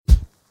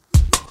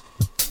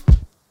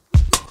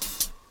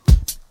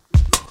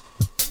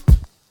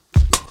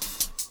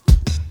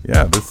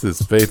Yeah, this is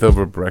Faith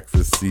Over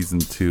Breakfast Season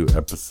 2,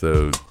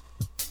 episode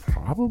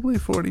probably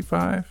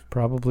 45.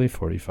 Probably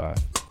 45.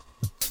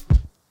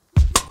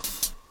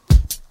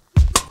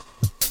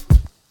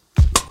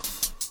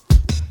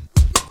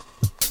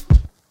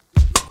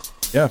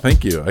 Yeah,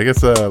 thank you. I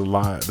guess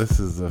this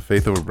is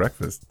Faith Over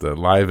Breakfast,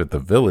 live at the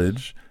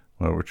Village,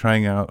 where we're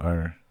trying out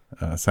our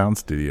sound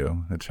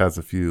studio, which has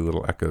a few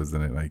little echoes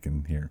in it I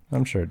can hear.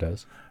 I'm sure it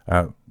does.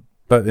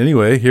 But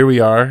anyway, here we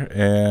are,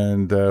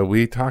 and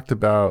we talked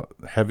about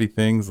heavy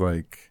things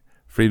like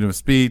freedom of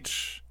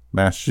speech,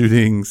 mass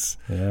shootings,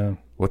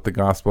 what the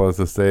gospel has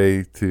to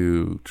say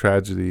to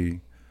tragedy,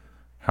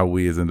 how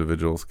we as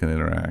individuals can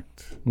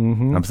interact.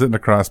 Mm-hmm. I'm sitting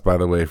across, by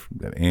the way,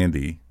 from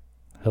Andy.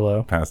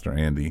 Hello. Pastor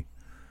Andy,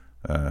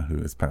 who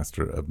is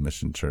pastor of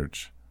Mission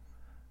Church.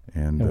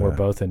 And we're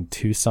both in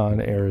Tucson,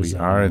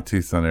 Arizona. We are in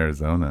Tucson,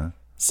 Arizona.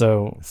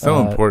 So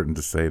important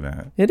to say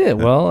that. It is.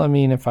 Well, I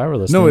mean, if I were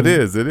listening. No, it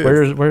is.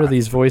 Where are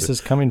these voices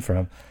coming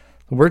from?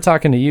 We're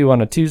talking to you on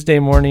a Tuesday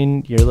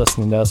morning. You're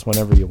listening to us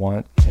whenever you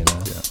want. And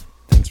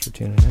thanks for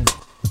tuning in.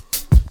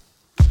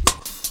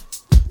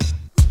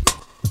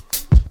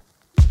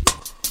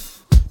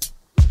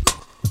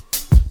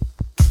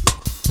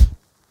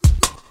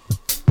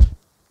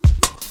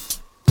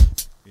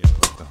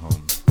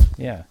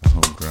 Yeah, the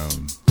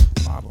homegrown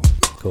model.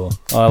 Cool.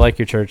 Well, I like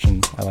your church,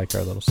 and I like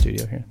our little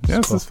studio here.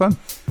 This is fun.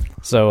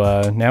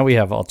 So now we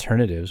have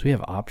alternatives. We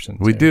have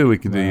options. We do. We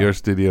can do your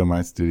studio,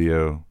 my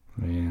studio.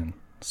 Man,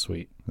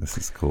 sweet. This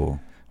is cool.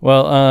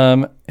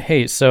 Well,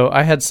 hey, so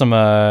I had some.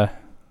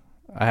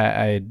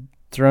 I'd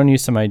thrown you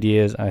some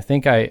ideas. I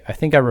think I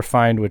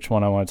refined which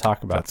one I want to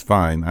talk about. That's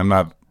fine. I'm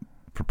not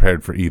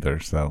prepared for either.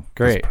 So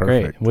great.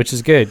 Which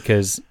is good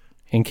because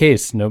in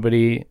case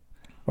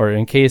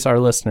our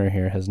listener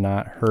here has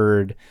not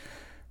heard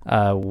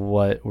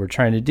what we're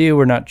trying to do,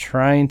 we're not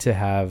trying to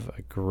have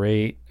a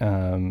great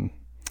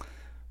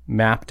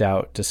mapped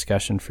out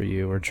discussion for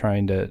you. We're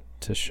trying to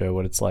show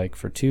what it's like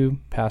for two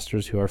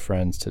pastors who are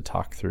friends to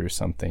talk through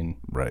something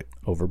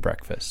over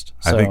breakfast.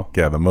 So, I think,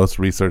 the most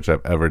research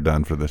I've ever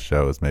done for this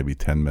show is maybe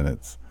 10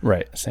 minutes.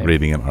 Right. Same.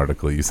 Reading an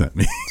article you sent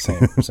me.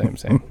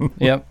 Same.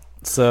 Yep.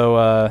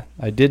 So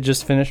I did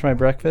just finish my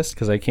breakfast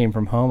because I came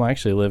from home. I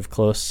actually live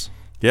close.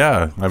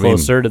 Yeah,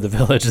 closer to the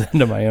Village than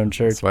to my own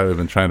church. That's why we've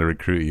been trying to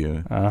recruit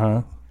you.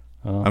 Uh-huh.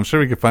 I'm sure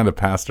we could find a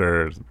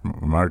pastor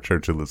from our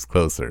church who lives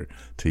closer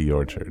to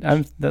your church.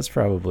 That's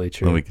probably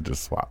true. Then we could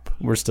just swap.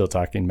 We're still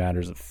talking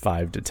matters of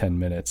 5 to 10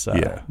 minutes.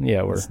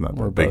 It's not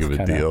that big of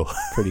a deal.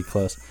 Pretty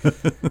close.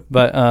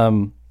 But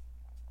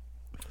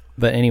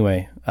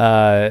anyway,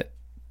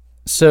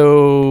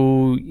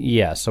 so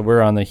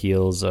we're on the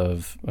heels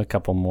of a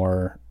couple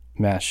more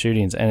mass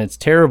shootings, and it's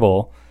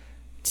terrible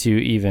to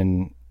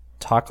even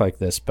talk like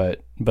this,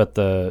 but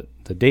the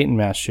Dayton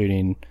mass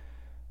shooting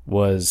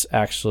was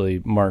actually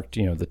marked,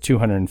 the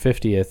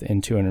 250th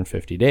in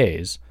 250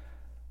 days.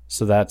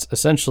 So that's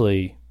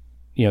essentially,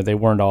 they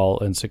weren't all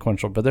in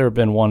sequential, but there have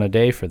been one a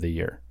day for the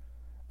year.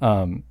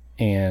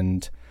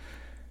 And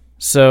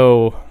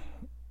so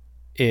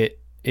I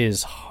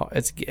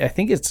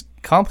think it's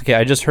complicated.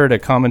 I just heard a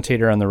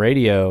commentator on the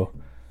radio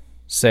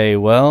say,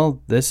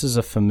 well, this is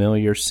a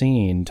familiar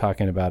scene,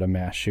 talking about a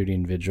mass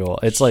shooting vigil.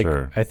 It's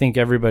sure. Like, I think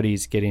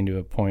everybody's getting to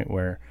a point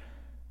where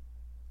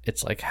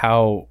it's like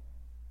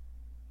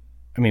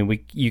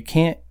you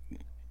can't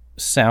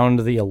sound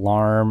the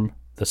alarm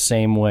the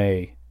same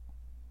way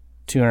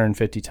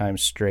 250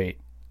 times straight.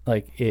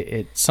 Like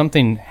it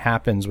something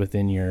happens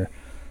within your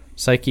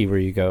psyche where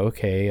you go,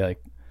 okay,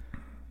 like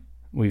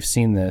we've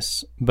seen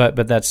this, but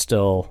that's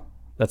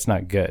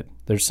not good.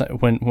 There's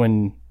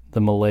when the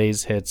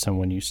malaise hits and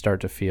when you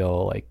start to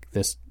feel like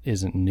this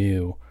isn't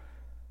new,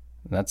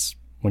 that's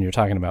when you're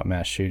talking about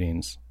mass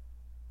shootings.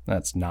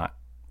 That's not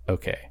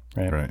okay,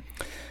 right? Right.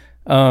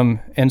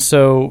 And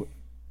so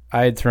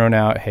I had thrown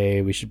out,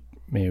 hey, we should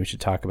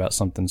talk about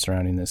something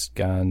surrounding this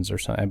guns or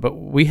something. But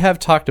we have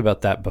talked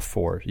about that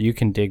before. You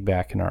can dig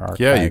back in our archive.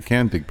 Yeah, you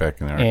can dig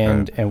back in our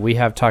archive. And we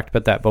have talked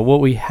about that. But what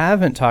we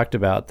haven't talked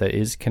about that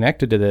is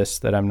connected to this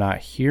that I'm not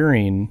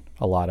hearing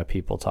a lot of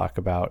people talk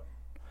about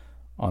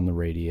on the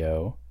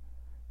radio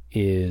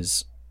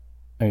is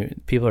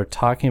people are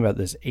talking about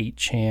this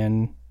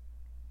 8chan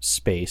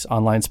space,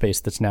 online space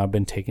that's now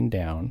been taken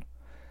down.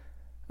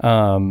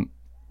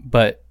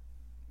 But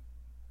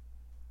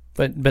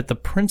the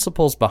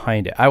principles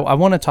behind it, I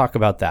want to talk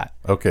about that.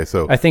 Okay,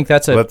 so I think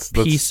that's a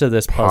piece of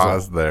this puzzle.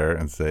 Pause there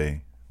and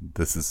say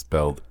this is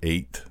spelled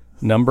 8.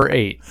 Number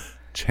 8.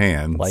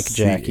 Chan, like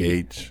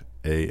Jackie.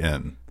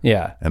 CHAN.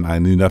 Yeah, and I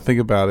knew nothing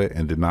about it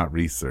and did not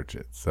research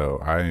it, so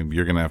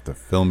you're gonna have to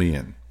fill me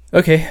in.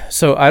 Okay,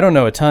 so I don't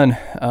know a ton,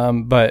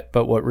 but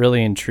what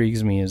really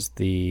intrigues me is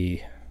the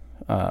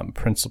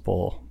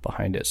principle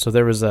behind it. So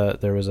there was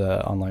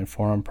a online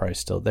forum, probably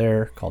still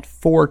there, called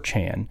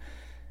 4chan,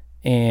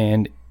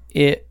 and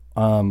it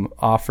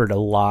offered a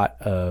lot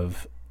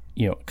of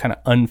kind of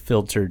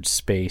unfiltered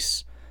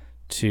space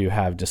to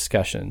have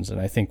discussions.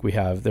 And I think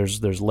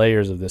there's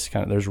layers of this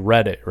kind of, there's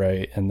Reddit,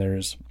 right? And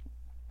there's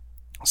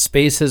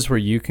spaces where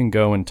you can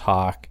go and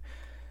talk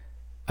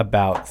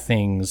about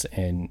things,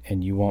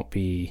 and you won't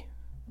be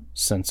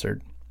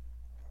censored.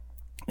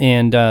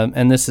 And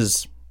this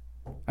is,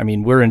 I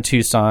mean, we're in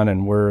Tucson,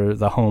 and we're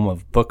the home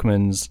of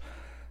Bookman's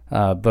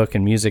Book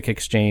and Music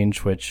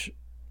Exchange, which,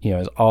 you know,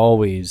 has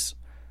always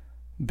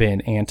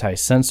been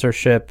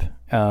anti-censorship,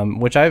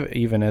 which I've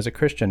even as a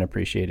Christian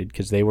appreciated,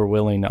 because they were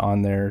willing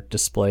on their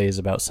displays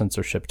about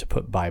censorship to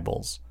put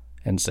Bibles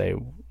and say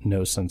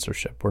no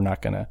censorship. We're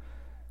not going to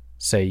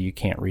say you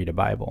can't read a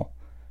Bible,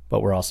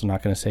 but we're also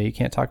not going to say you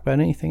can't talk about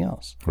anything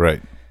else.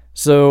 Right.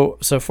 So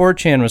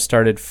 4chan was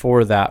started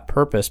for that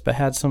purpose, but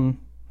had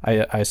some,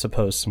 I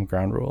suppose, some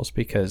ground rules,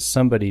 because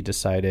somebody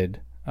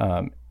decided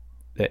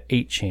that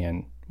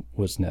 8chan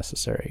was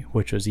necessary,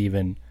 which was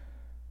even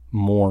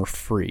more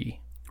free.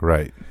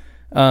 Right.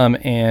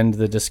 And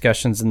the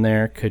discussions in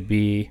there could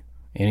be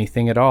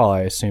anything at all.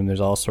 I assume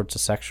there's all sorts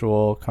of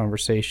sexual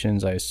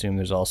conversations. I assume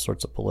there's all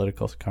sorts of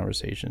political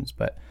conversations,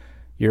 but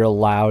you're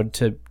allowed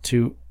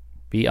to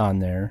be on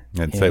there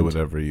and say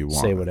whatever you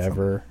want. Say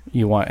whatever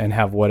you want and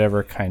have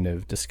whatever kind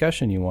of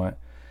discussion you want.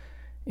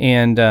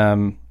 And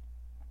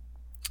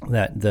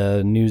that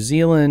the New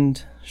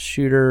Zealand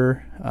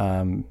shooter,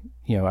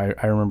 you know,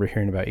 I remember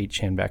hearing about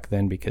 8chan back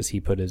then because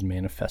he put his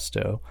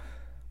manifesto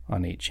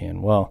on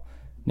 8chan. Well,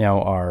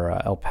 now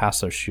our El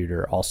Paso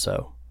shooter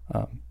also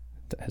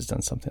has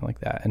done something like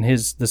that. And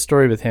the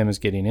story with him is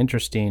getting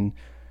interesting.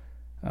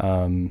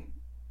 I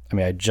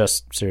mean, I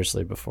just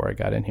seriously, before I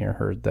got in here,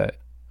 heard that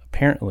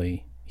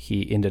apparently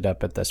he ended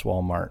up at this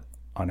Walmart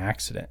on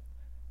accident.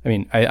 I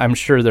mean, I'm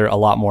sure a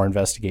lot more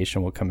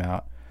investigation will come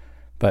out,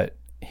 but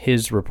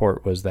his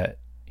report was that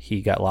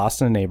he got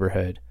lost in a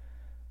neighborhood,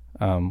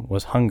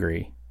 was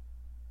hungry,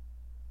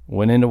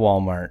 went into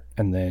Walmart,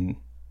 and then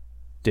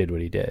did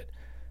what he did.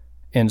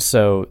 And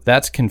so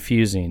that's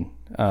confusing,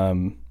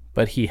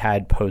 but he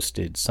had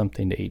posted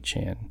something to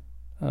 8chan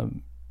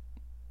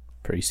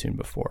pretty soon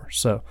before.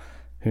 So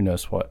who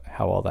knows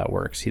how all that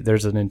works.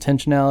 There's an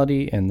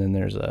intentionality, and then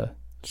there's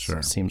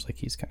seems like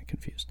he's kind of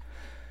confused.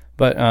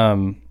 But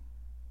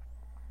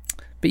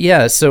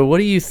yeah, so what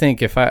do you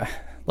think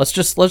let's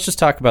just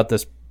talk about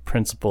this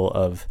principle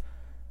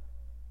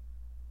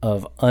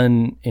of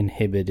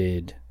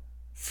uninhibited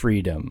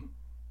freedom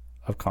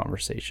of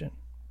conversation.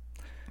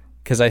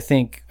 Because I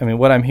mean,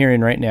 what I'm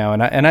hearing right now,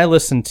 and I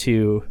listen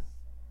to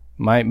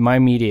my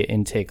media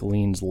intake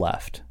leans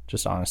left.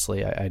 Just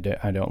honestly, I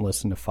don't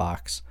listen to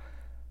Fox.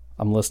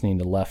 I'm listening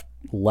to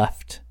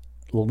left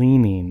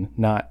leaning,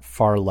 not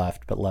far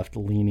left, but left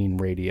leaning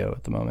radio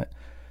at the moment.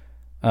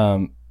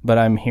 But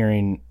I'm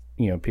hearing,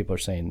 you know, people are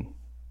saying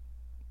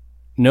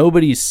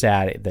nobody's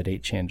sad that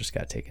 8chan just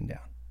got taken down,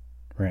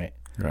 right?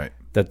 Right.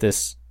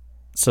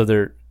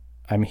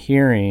 I'm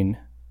hearing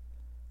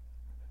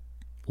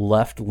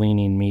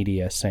left-leaning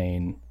media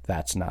saying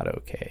that's not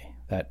okay,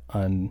 that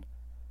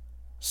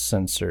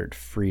uncensored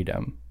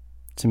freedom.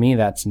 To me,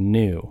 that's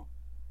new.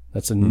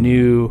 That's a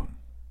new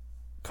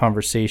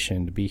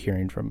conversation to be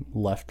hearing from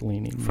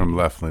left-leaning media. From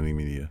left-leaning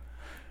media.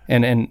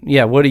 And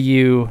yeah, what do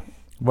you...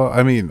 Well,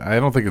 I mean, I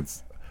don't think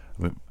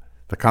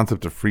the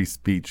concept of free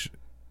speech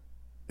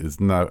is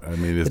not, I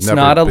mean, it's never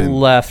not a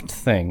left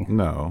thing.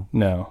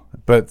 No.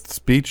 But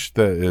speech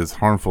that is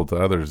harmful to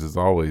others has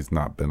always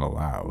not been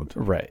allowed.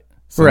 Right.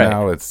 So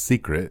now it's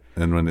secret,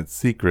 and when it's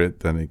secret,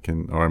 then it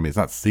can, or I mean, it's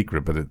not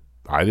secret, but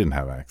I didn't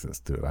have access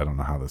to it. I don't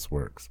know how this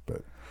works,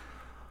 but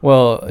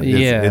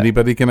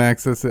anybody can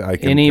access it.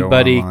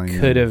 Anybody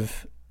could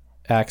have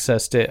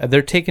accessed it.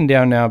 They're taken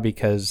down now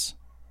because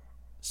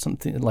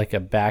something like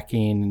a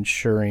backing,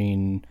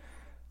 insuring,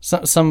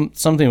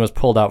 something was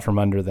pulled out from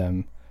under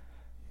them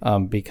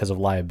because of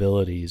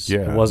liabilities.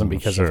 Yeah, it wasn't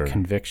because of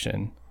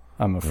conviction,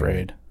 I'm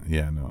afraid. Right.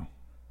 Yeah, no.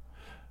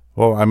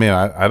 Well, I mean,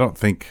 I don't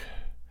think.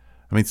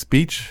 I mean,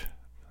 speech.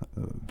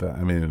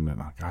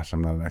 Gosh,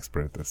 I'm not an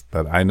expert at this,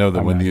 but I know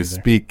that when you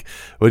speak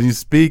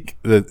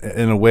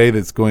in a way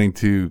that's going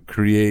to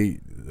create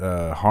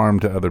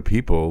harm to other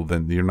people,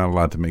 then you're not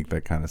allowed to make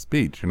that kind of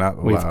speech. You're not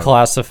allowed. We've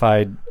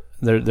classified.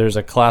 There's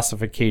a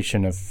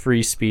classification of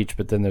free speech,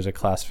 but then there's a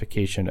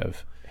classification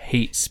of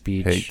hate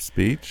speech. Hate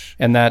speech,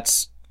 and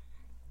that's.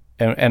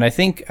 And I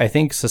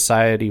think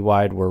society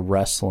wide we're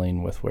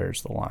wrestling with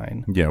where's the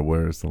line. Yeah,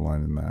 where's the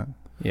line in that?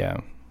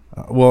 Yeah.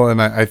 Well,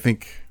 and I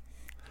think.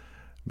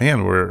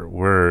 Man,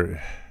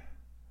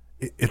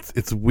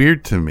 it's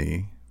weird to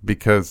me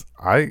because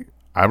I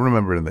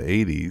remember in the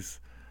 80s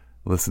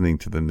listening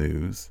to the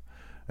news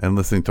and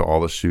listening to all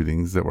the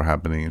shootings that were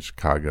happening in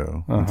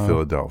Chicago and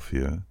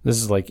Philadelphia. This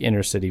is like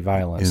inner city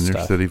violence.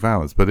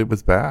 Violence, but it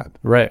was bad.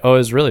 Right. Oh, it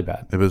was really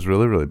bad. It was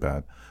really, really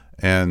bad.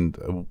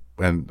 And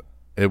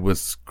it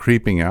was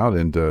creeping out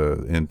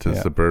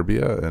into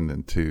suburbia and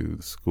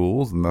into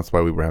schools, and that's why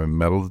we were having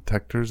metal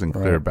detectors and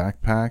clear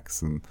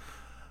backpacks and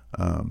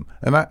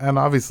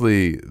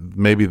obviously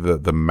maybe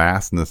the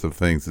massness of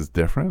things is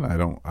different. I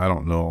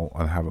don't know.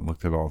 I haven't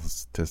looked at all the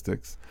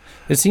statistics.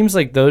 It seems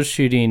like those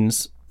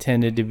shootings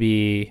tended to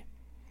be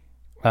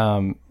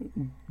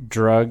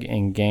drug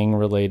and gang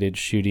related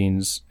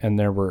shootings, and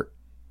there were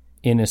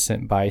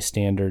innocent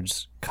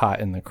bystanders caught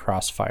in the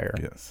crossfire.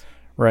 Yes.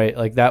 right?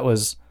 Like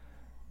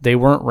they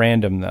weren't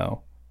random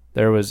though.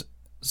 There was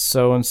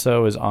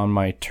so-and-so is on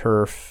my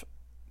turf,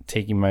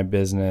 taking my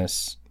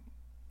business,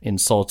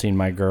 insulting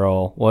my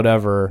girl,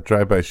 whatever.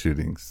 Drive-by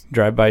shootings.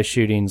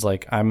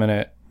 Like I'm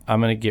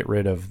gonna get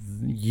rid of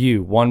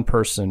you, one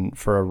person,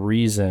 for a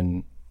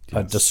reason,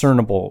 a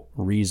discernible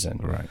reason.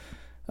 Right.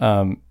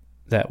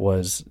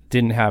 That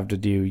didn't have to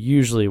do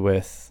usually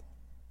with,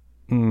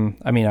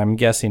 I'm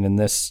guessing in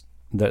this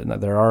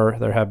that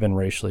there have been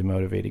racially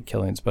motivated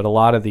killings, but a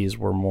lot of these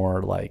were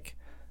more like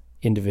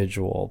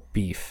individual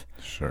beef.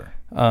 Sure.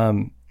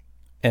 And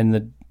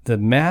the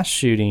mass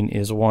shooting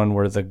is one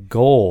where the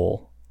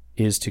goal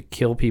is to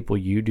kill people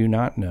you do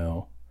not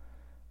know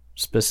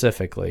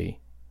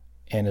specifically,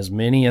 and as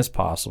many as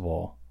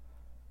possible,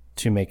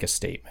 to make a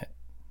statement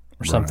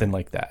or something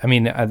like that. I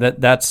mean,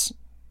 that's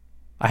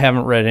I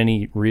haven't read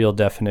any real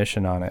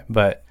definition on it,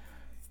 but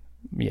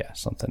yeah,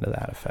 something to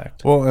that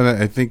effect. Well, and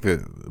I think that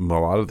a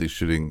lot of these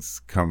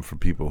shootings come from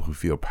people who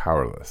feel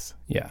powerless.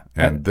 Yeah.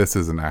 And this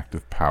is an act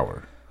of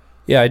power.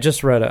 Yeah, I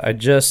just read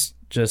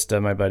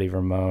my buddy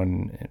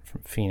Ramon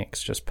from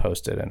Phoenix just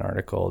posted an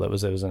article it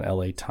was in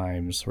LA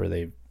Times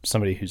where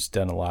somebody who's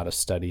done a lot of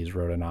studies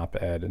wrote an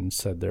op-ed and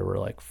said there were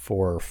like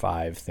 4 or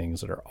 5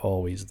 things that are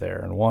always there.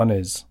 And one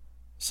is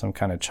some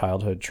kind of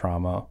childhood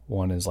trauma.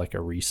 One is like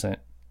a recent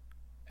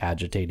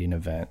agitating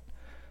event.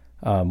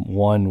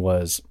 One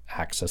was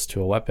access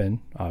to a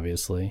weapon,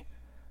 obviously.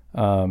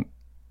 But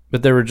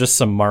there were just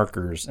some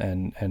markers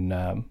and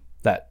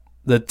that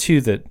the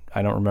 2 that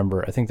I don't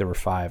remember, I think there were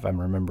 5, I'm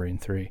remembering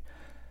 3.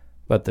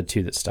 But the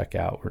 2 that stuck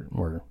out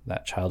were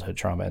that childhood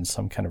trauma and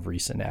some kind of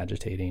recent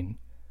agitating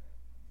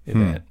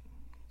event.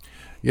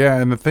 Yeah,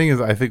 and the thing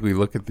is, I think we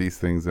look at these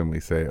things and we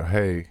say, oh,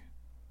 hey,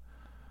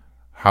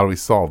 how do we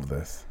solve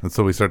this? And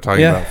so we start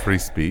talking about free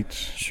speech.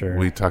 Sure.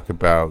 We talk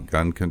about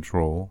gun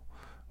control.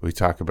 We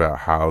talk about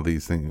how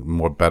these things,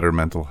 better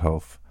mental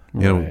health.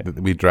 You know,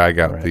 we drag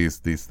out these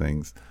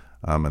things,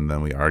 and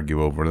then we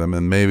argue over them,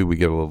 and maybe we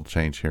get a little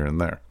change here and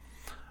there.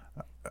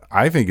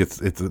 I think it's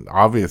an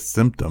obvious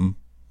symptom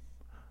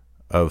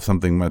of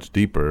something much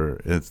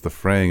deeper. It's the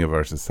fraying of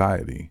our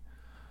society.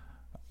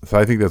 So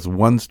I think that's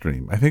one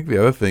stream. I think the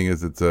other thing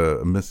is it's a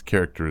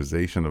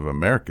mischaracterization of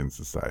American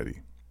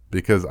society,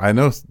 because I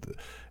know,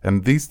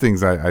 and these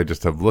things I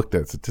just have looked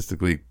at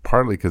statistically,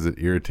 partly because it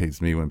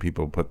irritates me when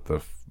people put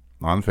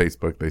on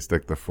Facebook, they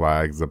stick the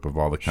flags up of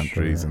all the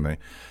countries. Sure.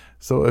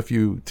 So if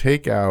you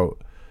take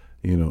out,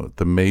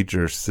 the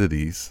major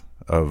cities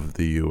of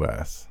the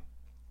U.S.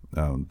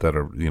 That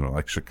are,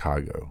 like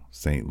Chicago,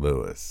 St.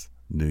 Louis,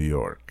 New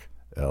York,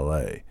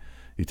 L.A.,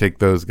 you take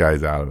those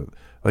guys out.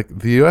 Like,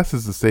 the U.S.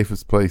 is the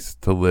safest place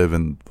to live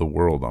in the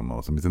world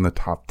almost. I mean, it's in the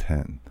top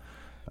 10.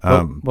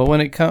 But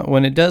when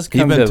it does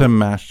come even to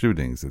mass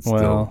shootings, it's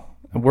still...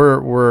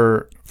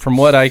 We're from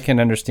what I can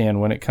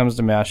understand, when it comes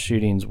to mass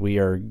shootings, we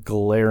are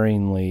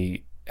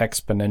glaringly,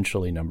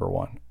 exponentially number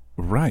 1.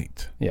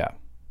 Right. Yeah.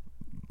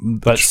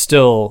 But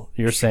still,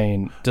 you're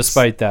saying,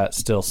 despite that,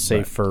 still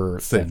safer.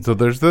 Right. So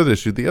there's that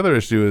issue. The other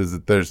issue is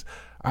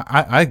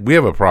that we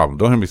have a problem.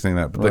 Don't hear me saying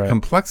that. But the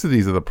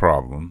complexities of the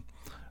problem,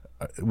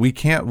 we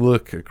can't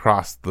look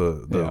across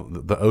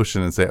the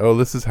ocean and say, oh,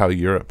 this is how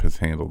Europe has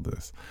handled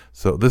this.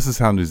 So this is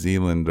how New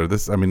Zealand, or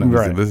this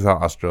is how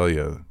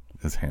Australia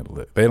has handled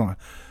it. They don't.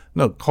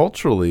 No,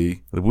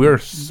 culturally, we're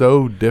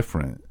so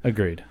different.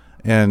 Agreed.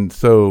 And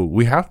so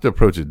we have to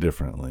approach it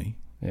differently.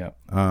 Yeah.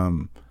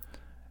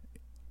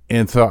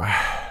 And so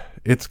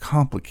it's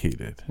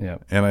complicated. Yeah.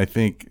 And I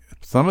think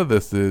some of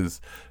this is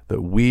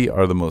that we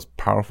are the most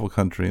powerful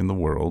country in the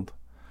world,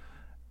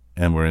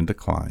 and we're in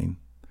decline.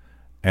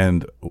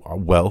 And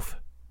wealth,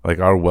 like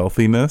our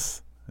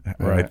wealthiness,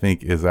 I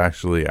think is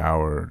actually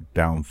our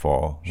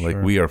downfall. Sure.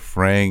 Like, we are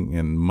fraying,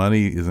 and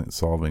money isn't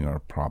solving our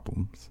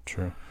problems.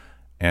 True.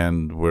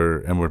 And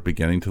we're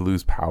beginning to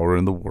lose power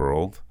in the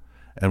world,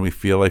 and we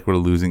feel like we're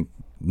losing.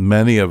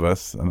 Many of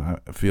us, and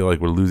I feel like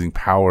we're losing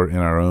power in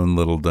our own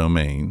little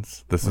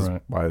domains. This is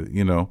why,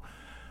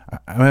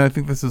 I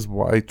think this is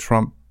why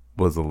Trump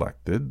was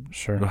elected.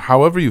 Sure.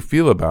 However you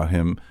feel about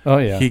him,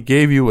 he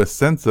gave you a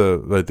sense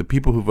of, like, the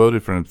people who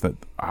voted for him, that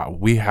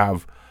we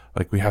have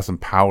some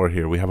power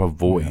here. We have a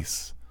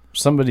voice. Yeah.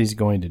 Somebody's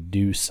going to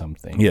do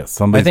something.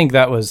 Yes, I think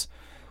that was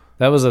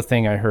a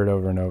thing I heard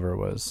over and over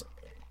was,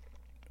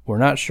 we're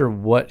not sure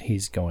what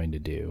he's going to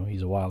do.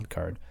 He's a wild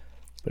card,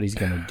 but he's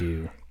going to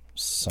do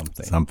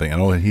something. I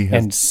know he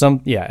has,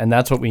 and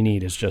that's what we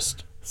need, is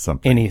just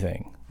something,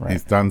 anything. Right?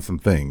 He's done some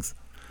things.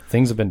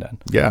 Things have been done.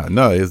 Yeah,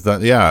 no, he's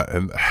done. Yeah,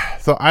 and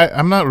so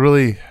I'm not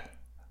really.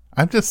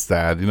 I'm just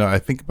sad. I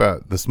think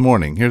about this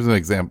morning. Here's an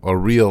example, a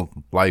real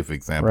life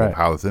example of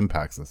how this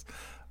impacts us.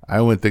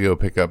 I went to go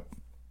pick up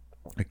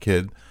a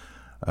kid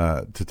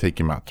to take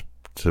him out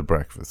to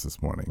breakfast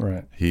this morning.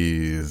 Right.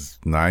 He's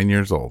 9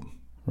 years old.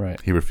 Right.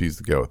 He refused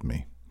to go with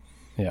me.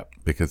 Yeah.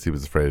 Because he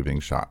was afraid of being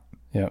shot.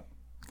 Yeah.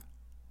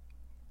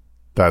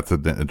 That's a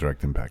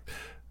direct impact.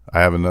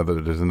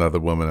 There's another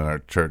woman in our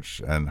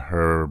church, and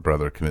her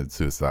brother committed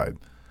suicide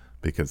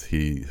because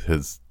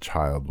his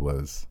child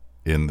was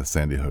in the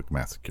Sandy Hook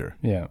massacre.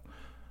 Yeah.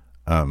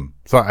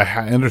 So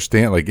I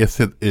understand, like,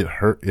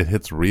 it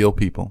hits real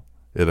people.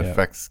 It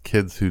affects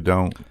kids who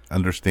don't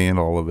understand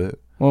all of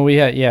it. Well, we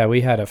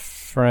had a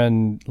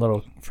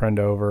little friend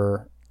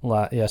over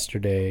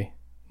yesterday,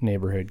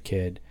 neighborhood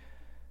kid,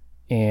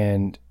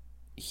 and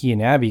he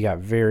and Abby got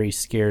very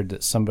scared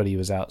that somebody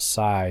was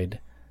outside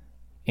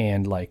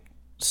and like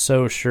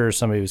so sure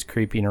somebody was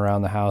creeping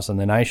around the house. And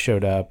then I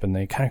showed up and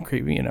they kind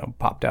of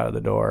popped out of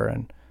the door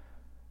and,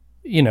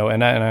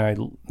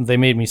 they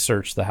made me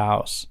search the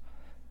house.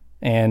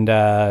 And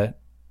I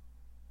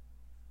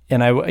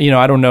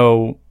don't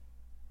know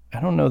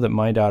that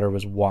my daughter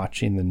was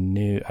watching the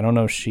news. I don't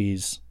know if she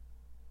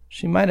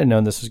might have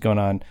known this was going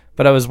on,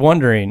 but I was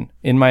wondering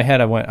in my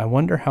head, I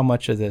wonder how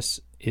much of this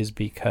is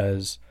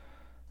because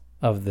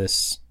of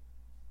this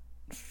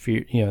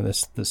fear,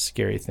 this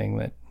scary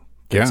thing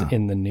that's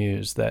in the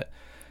news that,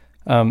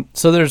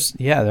 so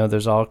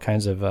there's all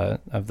kinds of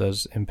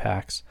those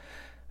impacts.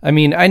 I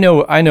mean, I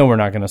know we're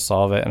not going to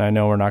solve it, and I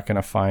know we're not going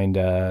to find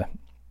a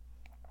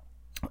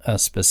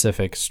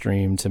specific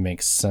stream to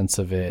make sense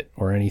of it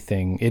or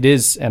anything. It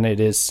is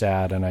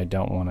sad, and I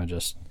don't want to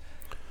just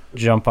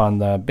jump on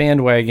the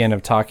bandwagon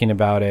of talking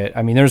about it.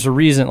 I mean, there's a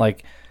reason,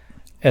 like,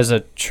 as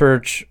a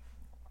church,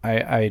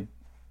 I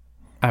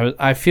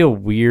feel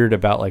weird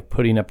about like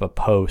putting up a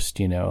post,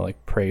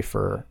 like pray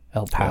for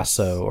El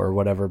Paso or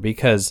whatever,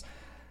 because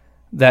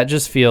that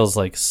just feels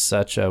like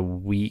such a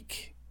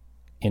weak,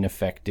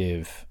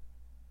 ineffective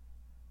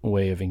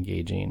way of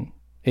engaging.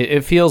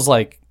 It feels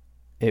like,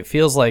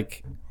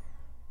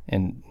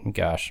 and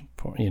gosh,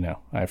 I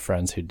have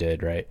friends who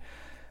did, right?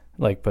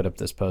 Like put up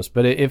this post,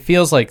 but it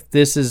feels like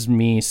this is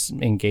me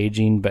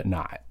engaging, but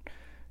not,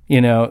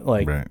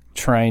 right.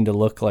 Trying to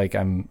look like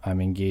I'm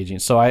engaging.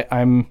 So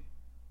I'm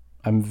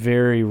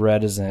very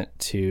reticent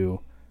to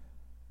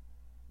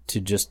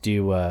just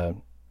do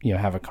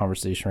have a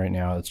conversation right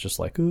now. It's just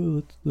like,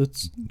 ooh,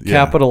 let's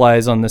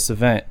capitalize on this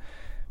event.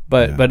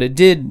 But it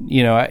did,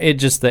 it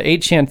just, the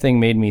 8chan thing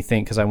made me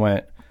think, because I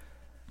went,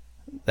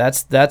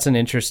 that's an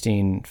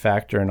interesting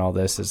factor in all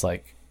this, is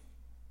like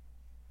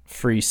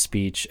free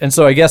speech. And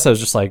so I guess I was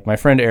just like, my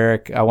friend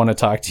Eric, I want to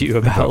talk to you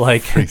about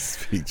like free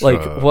speech,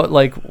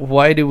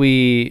 why do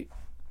we,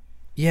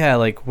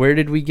 where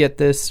did we get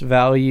this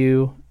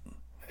value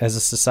as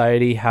a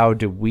society? How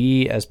do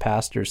we as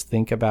pastors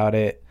think about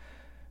it?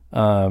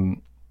 How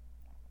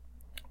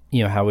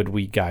would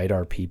we guide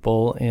our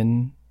people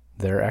in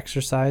their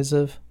exercise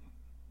of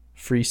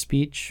free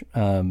speech?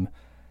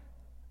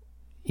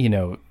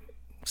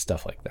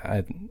 Stuff like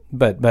that.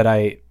 But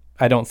I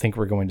don't think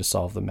we're going to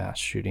solve the mass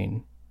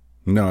shooting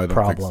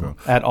problem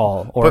at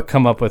all, or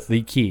come up with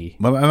the key.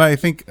 Well, and I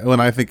think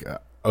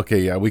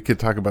we could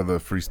talk about the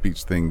free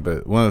speech thing,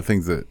 but one of the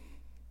things that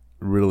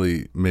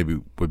really maybe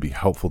would be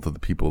helpful to the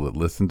people that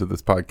listen to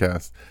this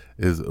podcast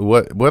is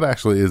what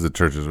actually is a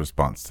church's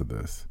response to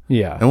this.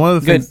 Yeah. And one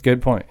of the things,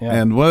 good point. Yeah.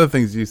 And one of the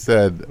things you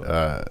said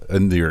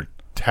in your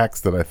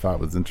text that I thought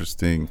was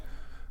interesting,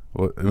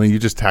 you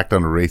just tacked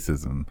on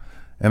racism.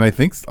 And I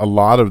think a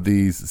lot of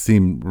these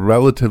seem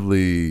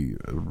relatively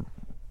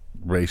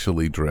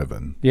racially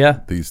driven.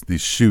 Yeah.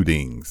 These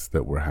shootings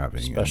that we're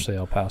having. Especially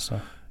El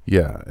Paso.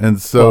 Yeah. And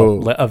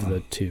so of the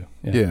two.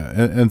 Yeah.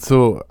 And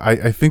so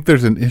I think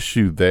there's an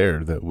issue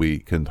there that we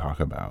can talk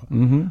about.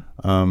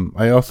 Mm-hmm.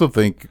 I also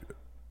think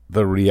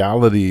the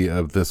reality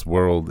of this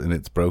world and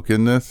its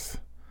brokenness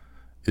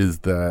is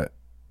that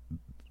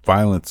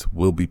violence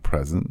will be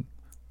present,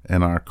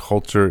 and our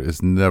culture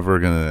is never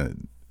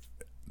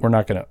we're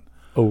not going to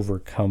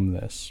overcome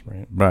this,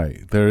 right?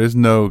 Right. There's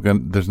no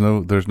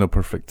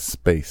perfect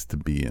space to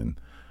be in.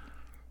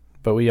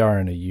 But we are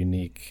in a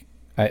unique,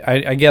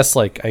 I guess,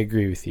 like, I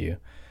agree with you,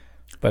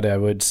 but I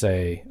would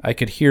say I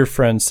could hear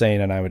friends saying,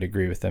 and I would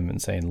agree with them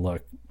and saying,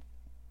 look,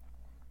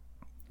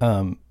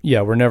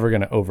 we're never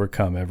going to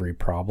overcome every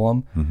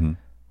problem. Mm-hmm.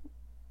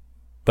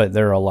 But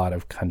there are a lot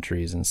of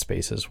countries and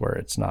spaces where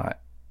it's not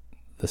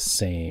the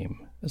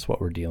same as what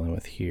we're dealing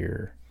with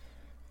here.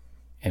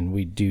 And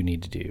we do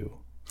need to do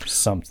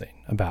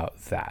something about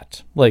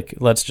that. Like,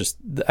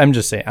 I'm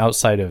just saying,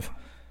 outside of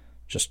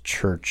just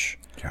church.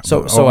 Yeah,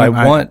 so I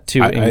want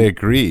to I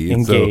agree.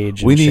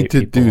 Engage. So we need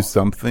to people. do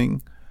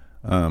something.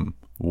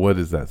 What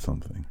is that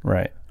something?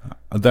 Right.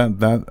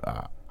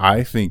 That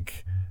I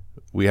think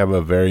we have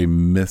a very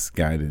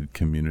misguided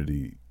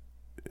community,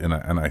 and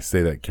I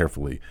say that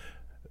carefully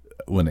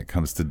when it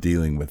comes to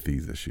dealing with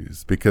these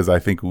issues, because I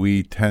think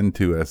we tend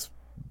to, as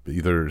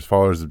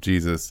followers of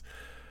Jesus,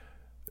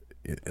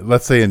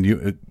 let's say on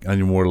your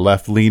more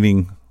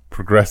left-leaning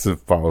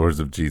progressive followers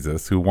of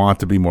Jesus who want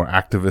to be more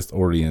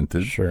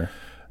activist-oriented, sure,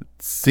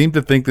 seem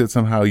to think that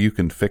somehow you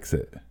can fix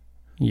it.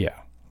 Yeah.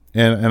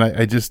 And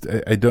I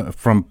don't,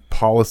 from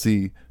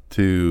policy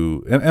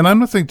to, and I'm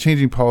not saying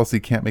changing policy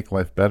can't make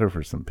life better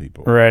for some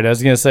people. Right. I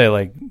was going to say,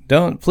 like,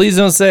 please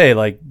don't say,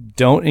 like,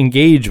 don't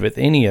engage with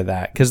any of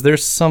that, because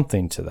there's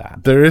something to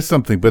that. There is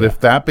something, but if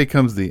that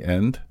becomes the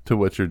end to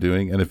what you're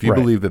doing, and if you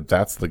believe that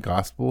that's the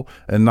gospel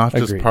and not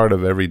just Agreed. part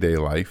of everyday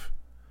life,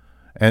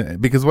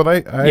 and because what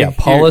I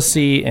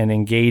policy and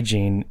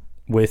engaging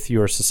with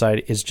your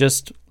society is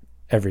just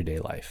everyday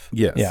life.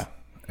 Yes. Yeah.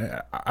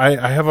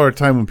 I have a hard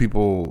time when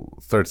people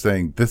start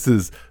saying this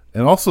is,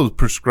 and also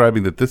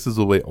prescribing that this is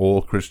the way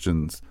all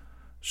Christians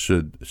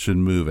should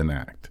move and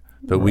act.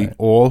 That we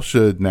all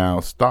should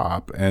now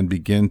stop and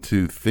begin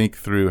to think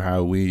through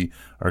how we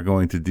are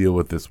going to deal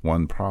with this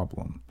one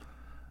problem.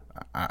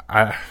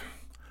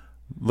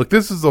 Look,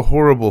 this is a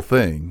horrible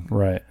thing.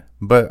 Right.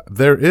 But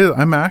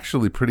I'm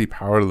actually pretty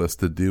powerless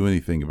to do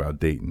anything about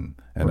Dayton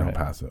and El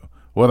Paso.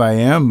 What I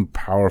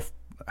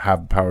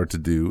have power to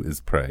do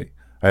is pray.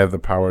 I have the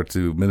power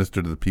to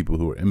minister to the people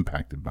who are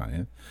impacted by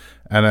it.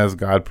 And as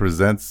God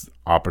presents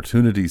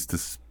opportunities to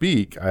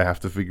speak, I have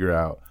to figure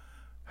out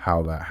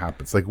how that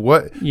happens. Like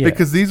what? Yeah.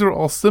 Because these are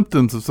all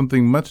symptoms of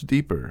something much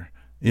deeper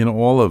in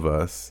all of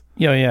us.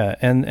 Yeah.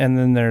 And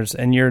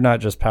then you're not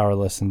just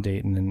powerless in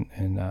Dayton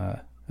and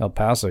El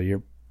Paso.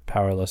 You're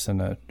powerless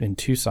in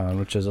Tucson,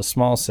 which is a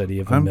small city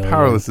of 1 million. I'm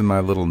powerless in my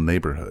little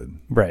neighborhood.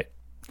 Right.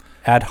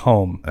 At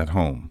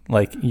home.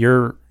 Like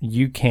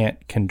you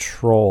can't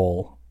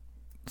control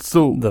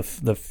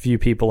the few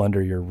people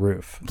under your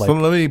roof. Like, so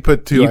let me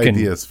put two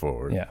ideas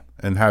forward, yeah,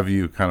 and have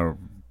you kind of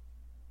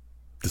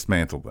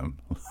dismantle them,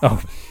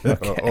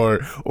 okay.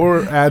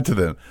 or add to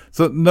them.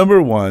 So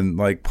number one,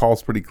 like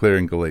Paul's pretty clear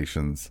in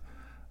Galatians,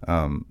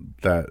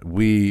 that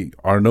we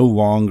are no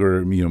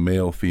longer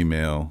male,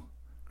 female,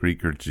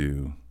 Greek or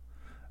Jew.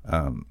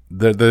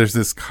 There's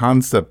this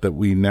concept that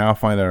we now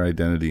find our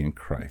identity in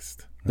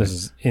Christ. This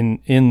is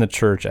in the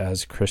church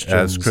as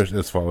Christians.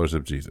 As followers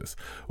of Jesus,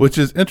 which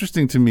is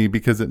interesting to me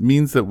because it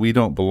means that we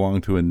don't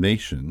belong to a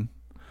nation,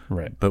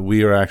 right? But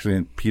we are actually,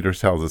 and Peter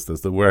tells us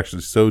this, that we're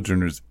actually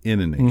sojourners in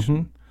a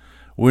nation.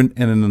 And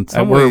in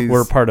some ways,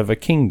 we're part of a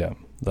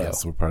kingdom, though.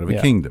 Yes, we're part of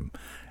a kingdom.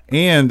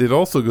 And it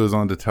also goes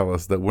on to tell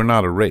us that we're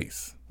not a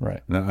race.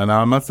 Right. Now, and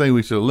I'm not saying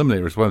we should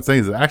eliminate race. What I'm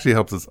saying is it actually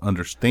helps us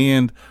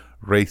understand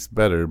race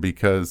better,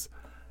 because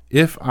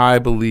if I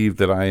believe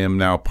that I am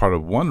now part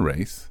of one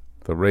race,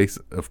 the race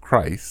of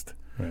Christ,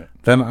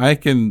 then I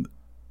can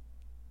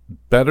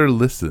better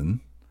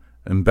listen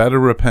and better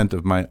repent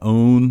of my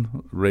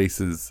own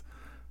race's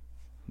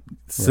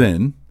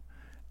sin.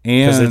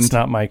 Because it's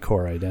not my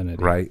core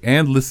identity. Right.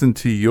 And listen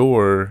to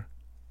your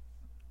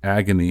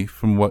agony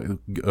from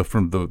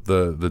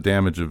the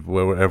damage of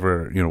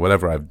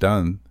whatever I've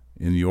done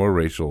in your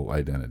racial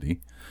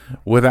identity,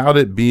 without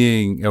it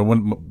being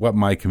what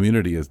my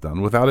community has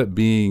done, without it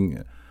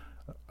being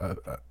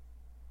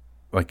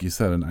like you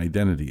said, an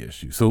identity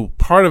issue. So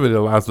part of it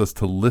allows us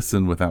to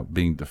listen without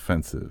being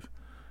defensive,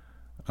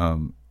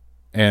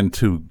 and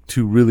to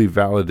really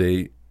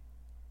validate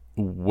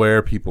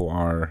where people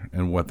are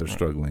and what they're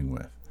struggling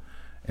with,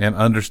 and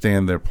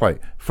understand their plight.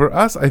 For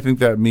us, I think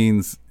that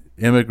means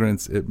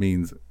immigrants. It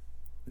means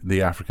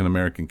the African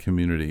American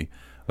community.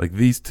 Like,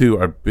 these two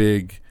are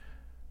big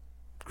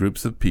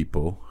groups of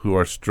people who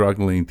are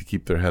struggling to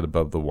keep their head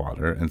above the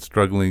water, and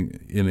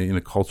struggling in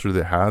a culture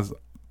that has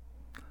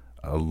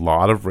a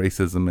lot of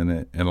racism in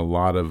it and a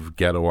lot of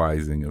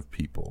ghettoizing of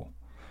people.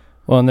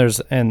 Well, and there's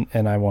and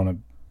I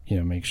want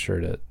to make sure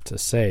to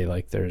say,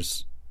 like,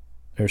 there's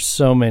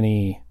so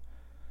many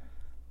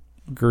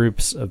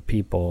groups of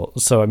people.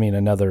 So I mean,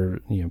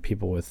 another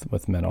people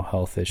with mental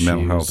health issues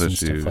and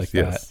stuff like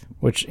that,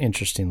 which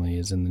interestingly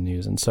is in the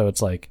news. And so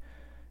it's like,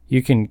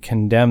 you can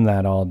condemn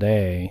that all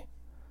day,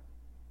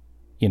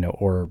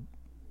 or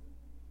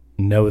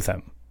know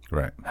them.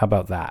 Right. How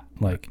about that?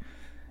 Like,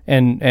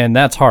 and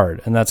that's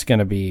hard, and that's going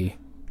to be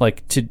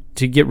like to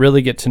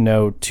really get to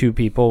know two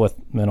people with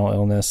mental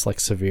illness, like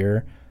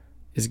severe,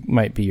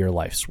 might be your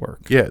life's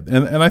work. Yeah,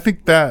 and I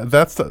think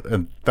that's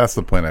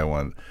the point I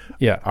want.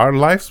 Yeah, our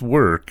life's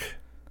work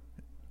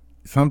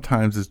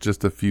sometimes is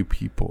just a few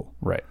people.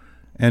 Right.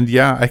 And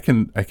I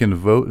can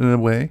vote in a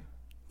way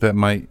that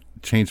might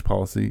change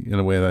policy in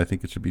a way that I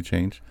think it should be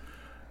changed.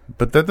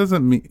 But that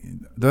doesn't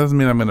mean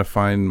I'm going to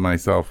find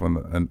myself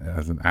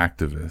as an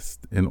activist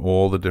in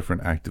all the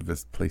different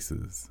activist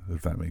places,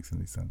 if that makes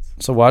any sense.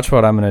 So watch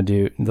what I'm going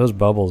to do. Those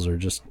bubbles are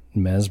just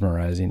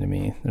mesmerizing to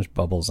me. There's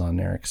bubbles on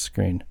Eric's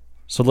screen.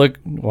 So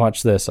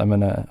watch this. I'm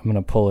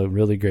gonna pull a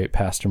really great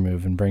pastor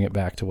move and bring it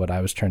back to what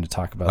I was trying to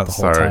talk about the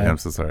whole time. I'm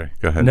so sorry.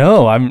 Go ahead.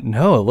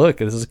 No, look,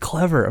 this is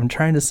clever. I'm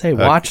trying to say,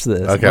 watch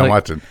this. Okay, I'm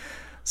watching.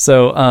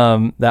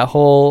 So that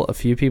whole a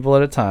few people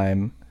at a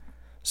time.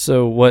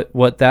 So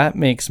what that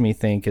makes me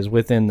think is,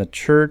 within the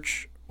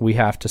church, we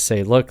have to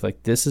say, look,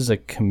 like, this is a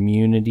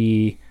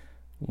community,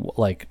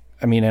 like,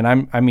 I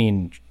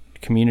mean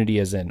community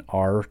as in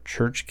our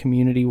church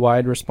community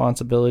wide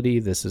responsibility.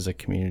 This is a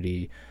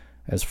community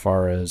as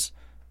far as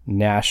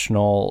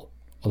national,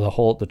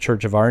 the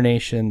church of our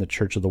nation, the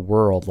church of the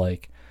world.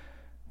 Like,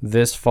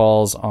 this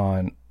falls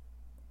on,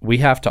 we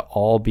have to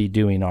all be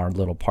doing our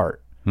little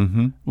part,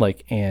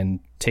 like,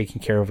 and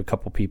taking care of a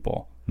couple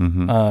people.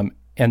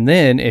 And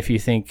then if you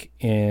think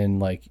in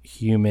like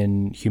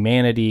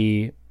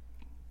humanity,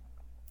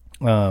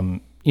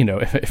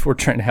 if we're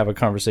trying to have a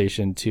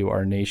conversation to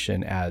our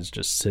nation as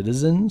just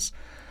citizens,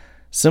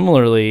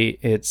 similarly,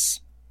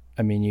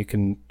 you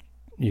can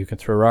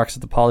throw rocks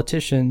at the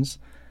politicians,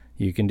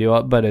 You can do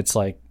it, but it's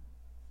like,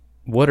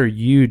 what are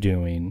you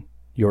doing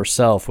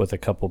yourself with a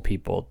couple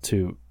people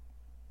to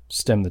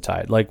stem the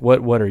tide? Like,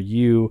 what are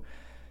you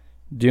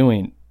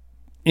doing?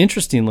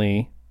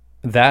 Interestingly,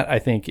 that I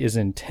think is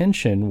in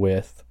tension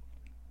with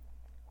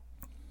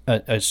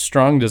a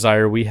strong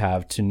desire we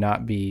have to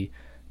not be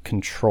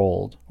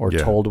controlled or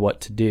told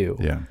what to do,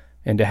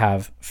 and to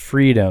have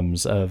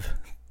freedoms of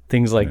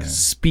things like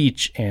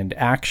speech and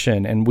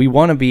action. And we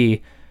want to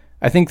be,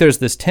 I think there's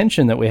this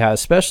tension that we have,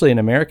 especially in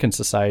American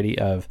society,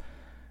 of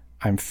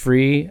I'm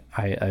free.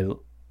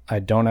 I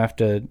don't have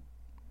to,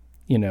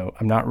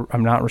 I'm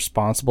not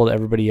responsible to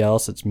everybody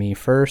else. It's me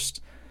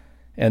first.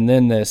 And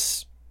then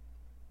this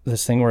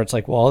thing where it's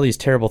like, well, all these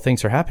terrible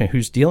things are happening.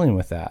 Who's dealing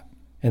with that?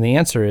 And the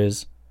answer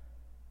is,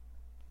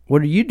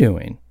 what are you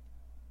doing?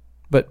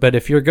 But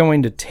if you're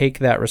going to take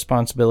that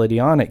responsibility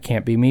on, it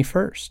can't be me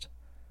first.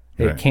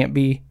 It can't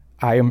be,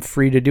 I am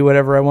free to do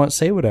whatever I want,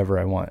 say whatever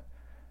I want.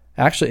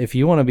 Actually, if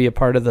you want to be a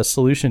part of the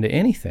solution to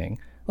anything,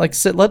 like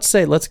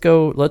let's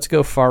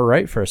go far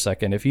right for a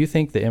second. If you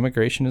think the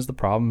immigration is the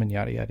problem and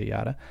yada yada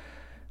yada,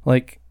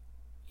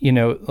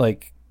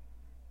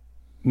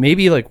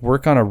 maybe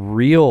work on a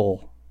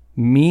real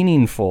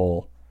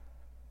meaningful,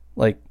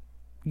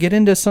 get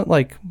into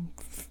some,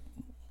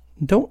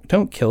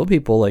 don't kill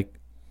people.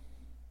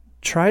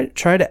 Try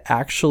to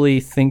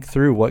actually think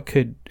through what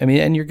could,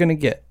 and you're going to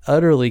get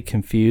utterly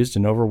confused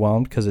and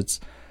overwhelmed because it's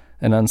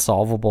an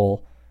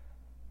unsolvable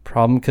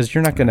problem, because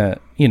you're not going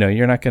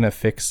to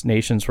fix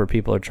nations where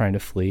people are trying to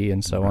flee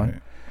and so on.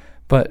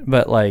 But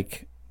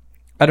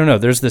I don't know,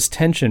 there's this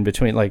tension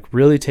between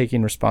really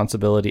taking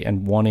responsibility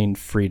and wanting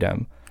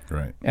freedom.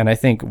 Right. And I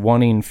think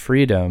wanting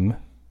freedom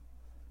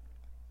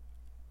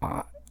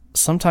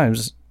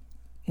sometimes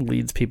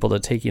leads people to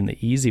taking the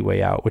easy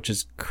way out, which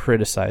is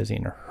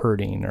criticizing or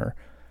hurting or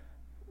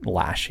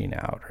lashing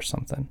out or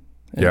something.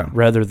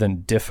 Rather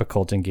than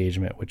difficult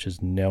engagement, which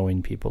is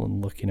knowing people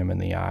and looking them in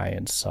the eye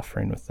and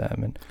suffering with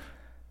them. And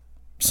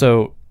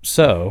so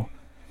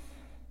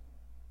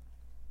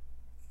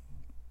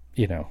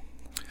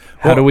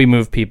how do we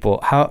move people?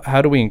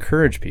 How do we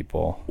encourage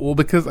people? Well,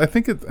 because I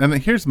think and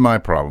here's my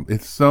problem.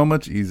 It's so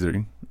much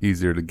easier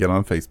to get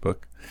on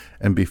Facebook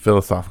and be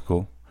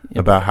philosophical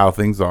about how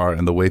things are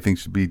and the way things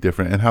should be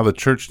different and how the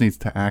church needs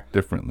to act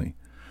differently.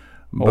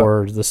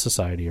 Or the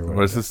society or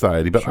whatever. Or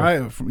society. But sure.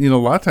 A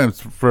lot of times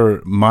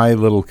for my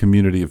little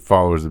community of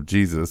followers of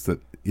Jesus that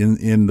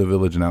in the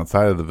village and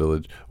outside of the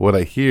village, what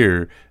I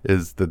hear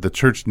is that the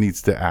church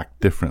needs to act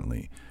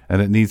differently.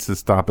 And it needs to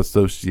stop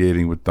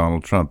associating with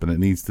Donald Trump, and it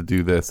needs to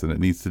do this, and it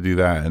needs to do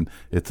that, and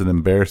it's an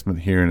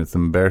embarrassment here, and it's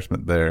an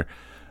embarrassment there,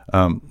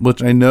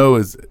 which I know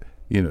is,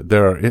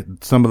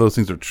 some of those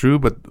things are true,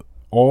 but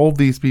all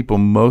these people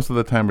most of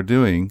the time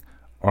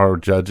are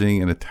judging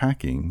and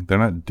attacking. They're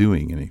not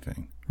doing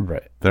anything.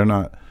 Right. They're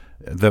not,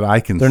 that I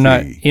can see. They're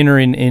not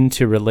entering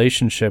into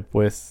relationship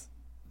with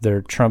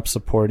their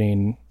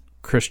Trump-supporting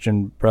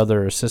Christian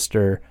brother or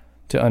sister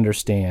to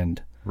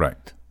understand.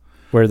 Right.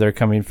 Where they're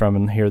coming from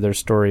and hear their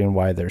story and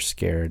why they're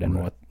scared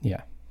and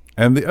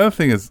And the other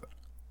thing is,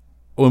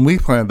 when we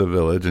planned the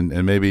village, and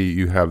maybe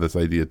you have this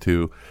idea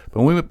too,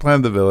 but when we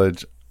planned the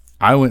village,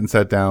 I went and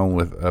sat down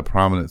with a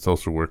prominent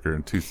social worker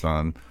in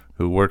Tucson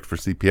who worked for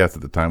CPS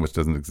at the time, which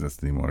doesn't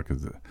exist anymore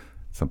because it's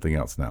something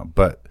else now,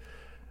 but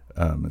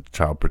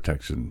child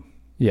protection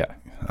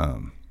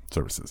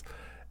services.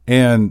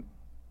 And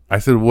I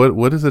said,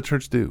 what does the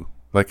church do?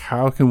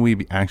 How can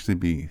we actually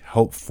be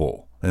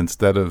helpful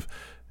instead of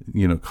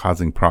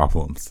causing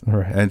problems?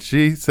 Right. And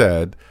she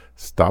said,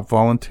 stop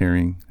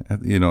volunteering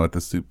at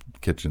the soup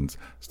kitchens.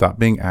 Stop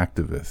being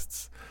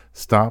activists.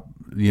 Stop,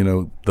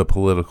 the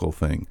political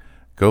thing.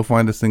 Go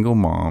find a single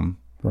mom.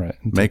 Right.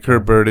 Make her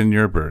burden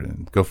your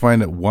burden. Go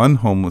find one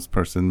homeless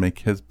person, make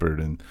his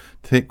burden.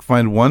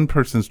 Find one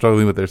person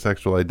struggling with their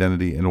sexual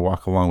identity and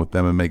walk along with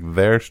them and make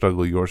their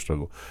struggle your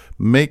struggle.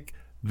 Make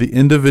the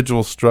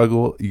individual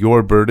struggle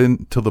your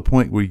burden to the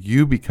point where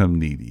you become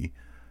needy.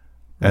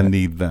 And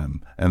need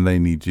them, and they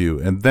need you.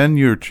 And then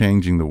you're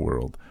changing the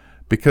world.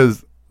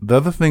 Because the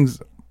other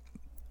things,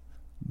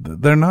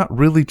 they're not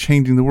really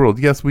changing the world.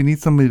 Yes, we need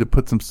somebody to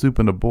put some soup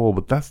in a bowl,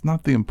 but that's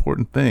not the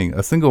important thing.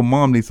 A single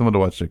mom needs someone to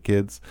watch their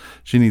kids.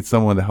 She needs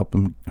someone to help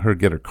her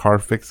get her car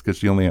fixed because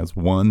she only has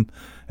one,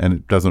 and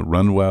it doesn't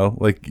run well.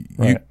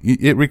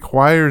 It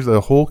requires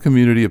a whole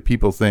community of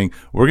people saying,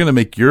 we're going to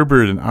make your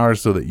burden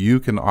ours so that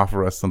you can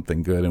offer us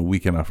something good, and we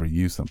can offer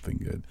you something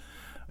good.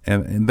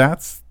 And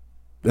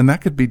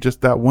that could be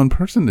just that one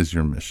person is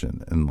your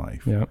mission in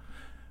life. Yeah.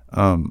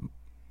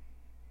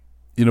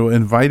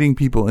 Inviting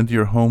people into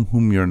your home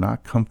whom you're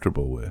not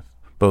comfortable with,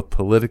 both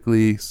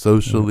politically,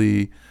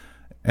 socially,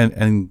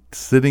 and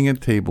sitting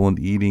at table and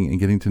eating and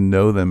getting to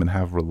know them and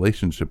have a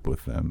relationship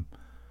with them.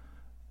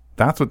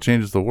 That's what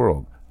changes the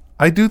world.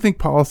 I do think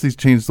policies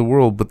change the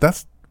world, but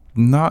that's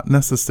not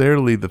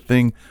necessarily the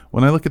thing.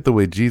 When I look at the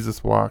way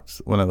Jesus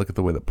walked, when I look at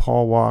the way that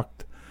Paul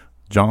walked,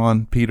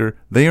 John, Peter,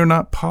 they are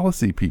not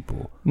policy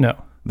people.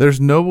 No.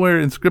 There's nowhere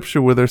in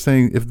Scripture where they're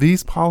saying, if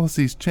these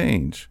policies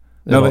change,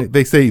 Now,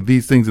 they say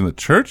these things in the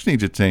church need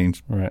to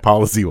change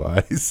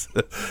policy-wise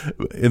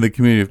in the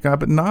community of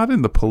God, but not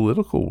in the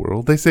political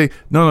world. They say,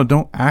 no,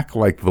 don't act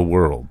like the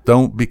world.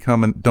 Don't be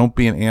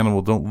an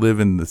animal. Don't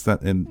live in the,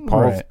 and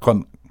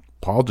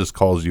Paul just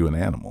calls you an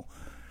animal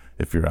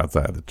if you're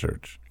outside of the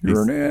church.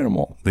 You're an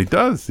animal. He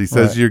does. He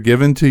says you're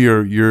given to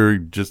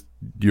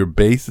your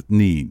base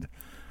need.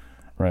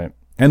 Right.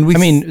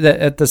 And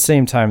at the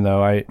same time,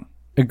 though, I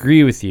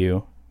agree with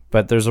you,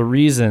 but there's a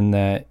reason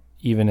that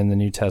even in the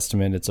New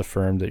Testament, it's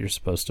affirmed that you're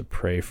supposed to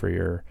pray for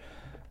your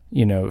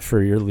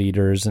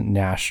leaders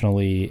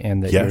nationally,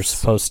 and that you're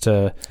supposed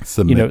to,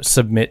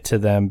 submit to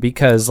them,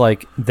 because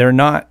like they're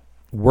not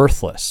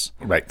worthless.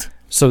 Right.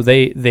 So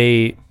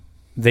they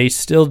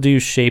still do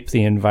shape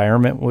the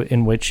environment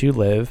in which you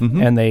live,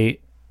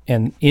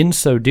 and in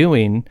so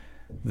doing,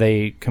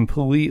 they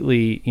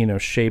completely,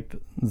 shape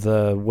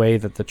the way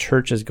that the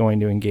church is going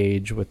to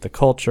engage with the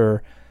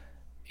culture,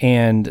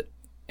 and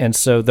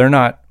so they're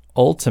not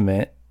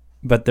ultimate.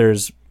 But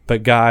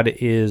God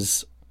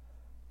is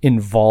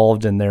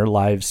involved in their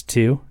lives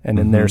too, and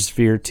in their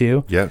sphere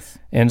too. Yes.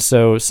 And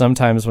so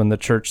sometimes when the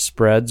church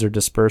spreads or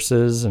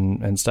disperses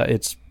and stuff,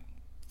 it's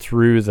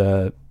through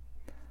the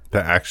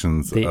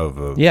actions of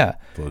a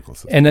political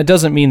system. And it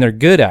doesn't mean they're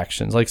good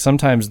actions. Like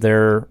sometimes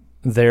they're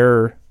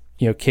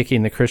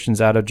kicking the Christians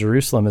out of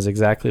Jerusalem is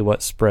exactly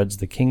what spreads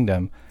the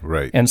kingdom.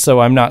 Right. And so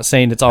I'm not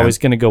saying it's always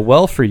going to go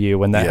well for you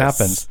when that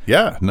happens.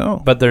 Yeah,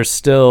 no. But it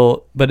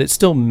still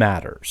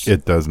matters.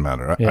 It does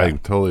matter. I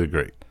totally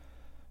agree.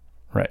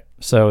 Right.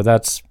 So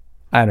that's,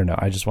 I don't know.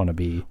 I just want to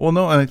be well,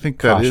 no, and I think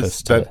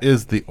that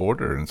is the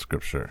order in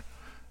Scripture,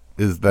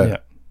 is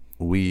that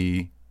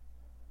we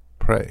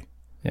pray.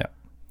 Yeah.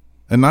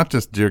 And not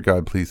just, dear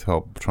God, please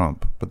help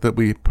Trump, but that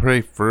we pray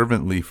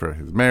fervently for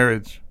his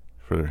marriage,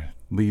 for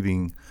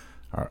leading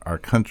our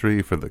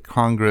country, for the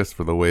Congress,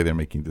 for the way they're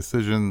making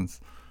decisions.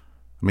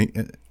 I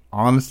mean,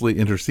 honestly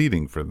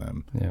interceding for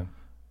them. Yeah.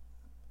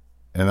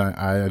 And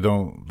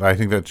I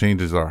think that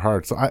changes our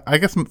hearts. So I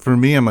guess for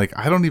me, I'm like,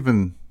 I don't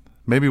even,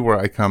 maybe where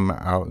I come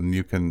out and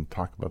you can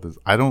talk about this,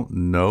 I don't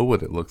know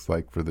what it looks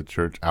like for the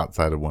church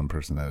outside of one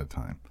person at a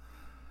time.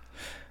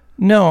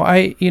 No,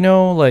 I'm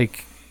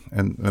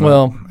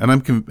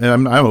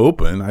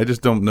open. I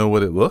just don't know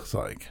what it looks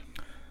like.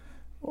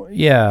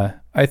 Yeah,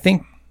 I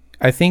think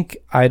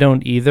I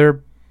don't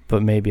either,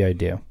 but maybe I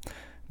do.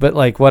 But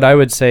like what I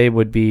would say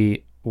would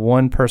be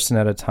one person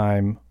at a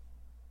time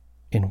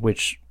in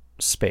which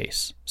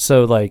space.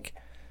 So like,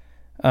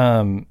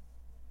 so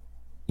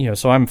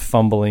I'm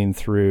fumbling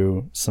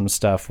through some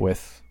stuff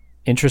with,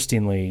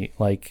 interestingly,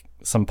 like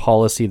some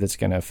policy that's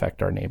going to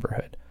affect our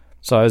neighborhood.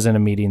 So I was in a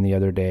meeting the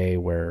other day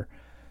where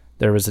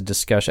there was a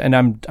discussion,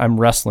 and I'm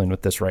wrestling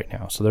with this right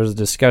now. So there's a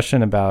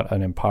discussion about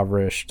an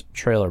impoverished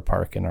trailer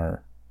park in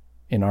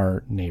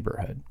our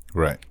neighborhood.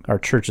 Right. Our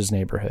church's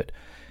neighborhood.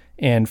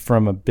 And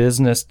from a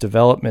business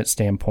development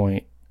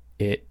standpoint,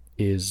 it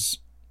was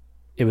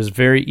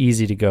very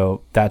easy to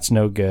go, that's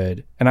no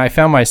good. And I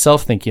found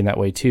myself thinking that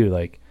way too,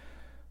 like,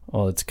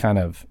 well, it's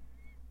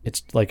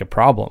like a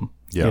problem,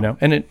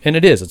 and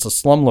it is, it's a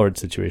slumlord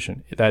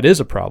situation. That is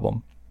a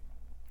problem.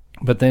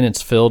 But then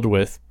it's filled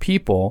with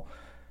people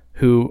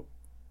who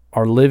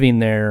are living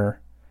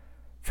there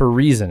for a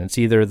reason. It's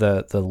either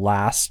the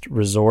last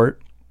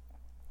resort.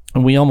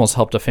 And we almost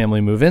helped a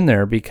family move in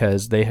there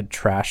because they had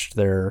trashed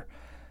their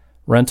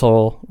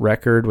rental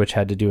record, which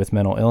had to do with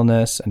mental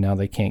illness, and now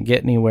they can't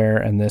get anywhere.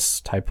 And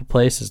this type of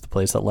place is the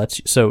place that lets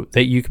you, so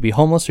that you could be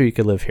homeless or you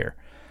could live here.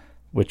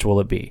 Which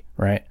will it be,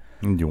 right?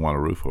 And you want a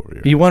roof over your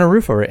head. You want a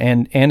roof over it.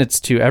 And it's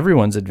to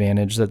everyone's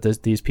advantage that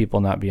these people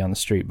not be on the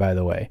street, by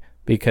the way,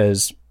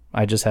 because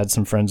I just had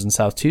some friends in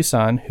South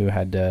Tucson who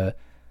had to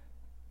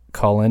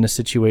call in a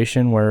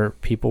situation where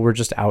people were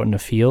just out in a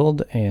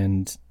field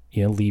and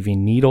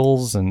leaving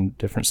needles and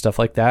different stuff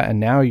like that. And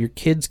now your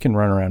kids can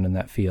run around in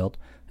that field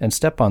and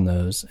step on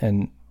those.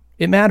 And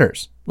it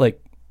matters.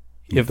 Like,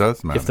 it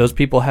does matter. If those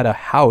people had a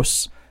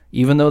house,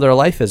 even though their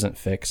life isn't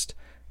fixed,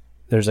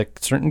 there's a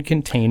certain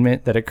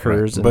containment that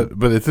occurs. Right.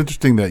 But it's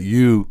interesting that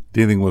you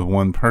dealing with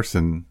one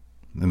person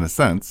in a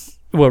sense.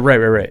 Well,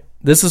 right.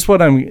 This is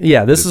what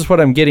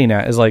I'm getting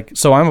at is like,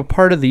 so I'm a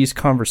part of these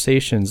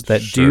conversations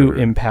that do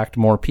impact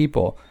more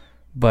people.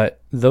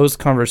 But those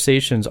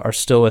conversations are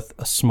still with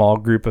a small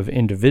group of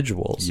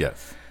individuals.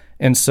 Yes.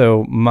 And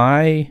so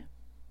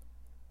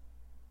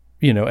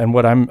and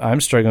what I'm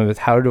struggling with,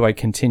 how do I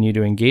continue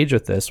to engage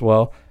with this?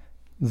 Well,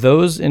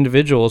 those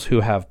individuals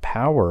who have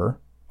power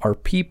are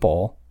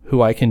people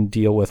who I can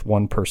deal with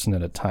one person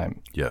at a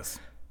time. Yes.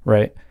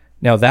 Right?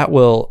 Now that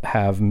will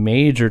have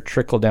major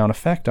trickle down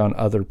effect on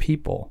other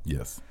people.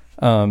 Yes.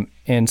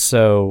 And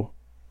so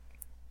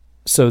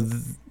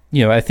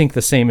I think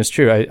the same is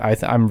true.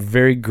 I'm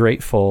very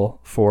grateful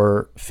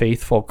for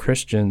faithful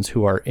Christians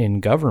who are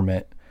in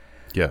government.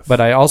 Yes. But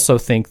I also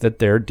think that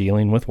they're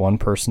dealing with one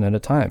person at a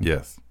time.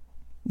 Yes.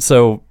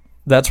 So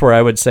that's where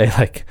I would say,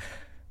 like,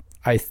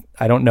 I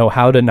don't know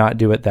how to not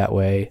do it that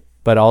way,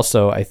 but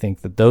also I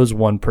think that those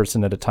one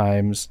person at a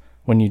times,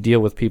 when you deal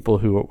with people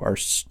who are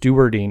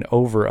stewarding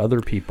over other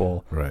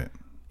people, right,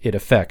 it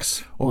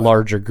affects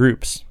larger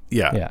groups.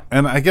 Yeah.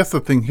 And I guess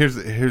the thing,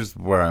 here's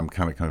where I'm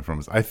kind of coming from,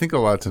 is I think a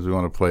lot of times we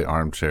want to play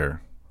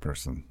armchair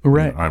person,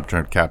 right?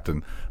 Armchair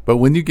captain. But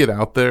when you get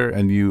out there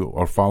and you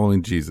are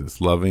following Jesus,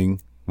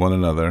 loving one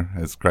another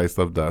as Christ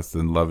loved us,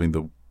 and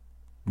loving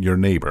your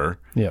neighbor,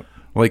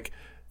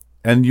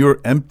 and you're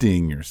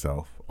emptying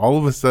yourself, all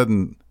of a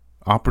sudden,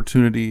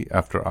 opportunity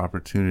after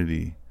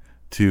opportunity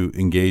to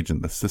engage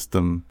in the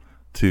system,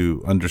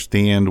 to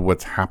understand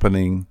what's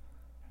happening,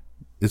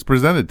 is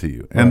presented to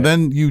you. And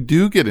then you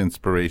do get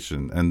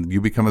inspiration, and you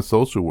become a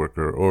social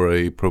worker or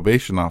a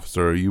probation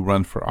officer, or you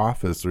run for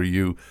office, or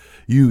you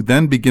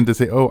then begin to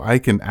say, oh, I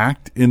can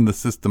act in the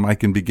system. I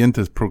can begin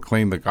to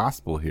proclaim the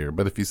gospel here.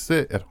 But if you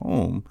sit at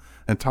home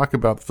and talk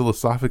about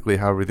philosophically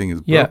how everything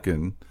is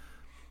broken,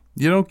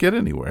 you don't get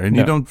anywhere, and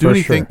you don't do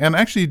anything. Sure. And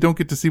actually, you don't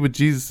get to see what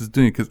Jesus is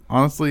doing, because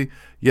honestly,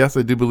 yes,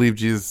 I do believe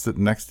Jesus is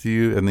sitting next to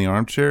you in the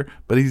armchair,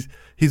 but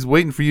he's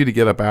waiting for you to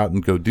get up out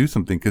and go do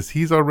something, because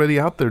he's already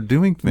out there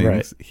doing things.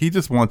 Right. He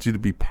just wants you to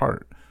be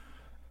part.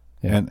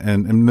 Yeah.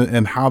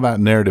 And how that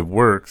narrative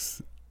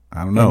works,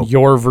 I don't know. And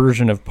your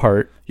version of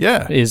part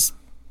is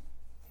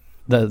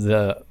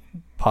the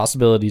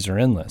possibilities are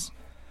endless.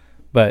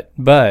 But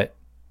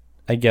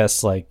I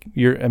guess I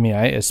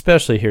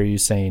especially hear you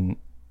saying,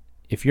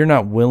 if you're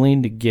not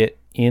willing to get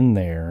in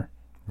there,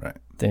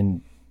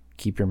 then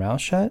keep your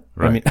mouth shut.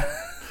 Right. I mean,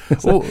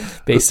 well,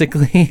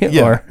 basically,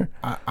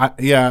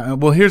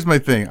 Well, here's my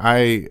thing.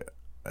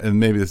 And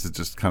maybe this is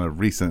just kind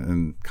of recent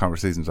in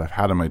conversations I've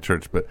had in my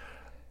church, but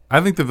I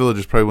think the Village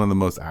is probably one of the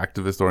most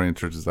activist-oriented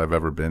churches I've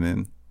ever been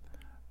in,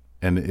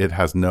 and it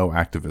has no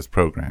activist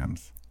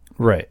programs.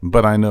 Right.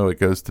 But I know it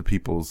goes to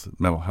people's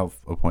mental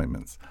health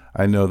appointments.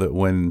 I know that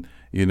when,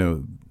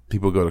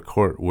 people go to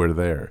court, we're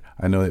there.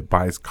 I know it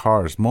buys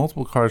cars,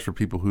 multiple cars for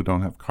people who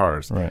don't have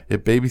cars. Right.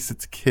 It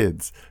babysits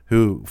kids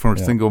from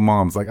single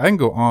moms. Like, I can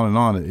go on and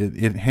on.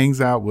 It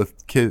hangs out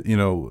with kids,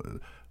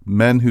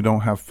 men who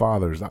don't have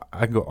fathers.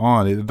 I can go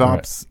on. It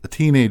adopts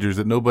teenagers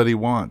that nobody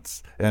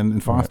wants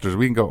and fosters.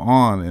 We can go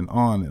on and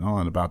on and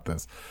on about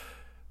this.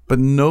 But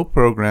no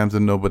programs,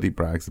 and nobody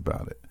brags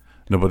about it.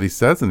 Nobody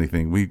says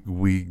anything.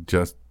 We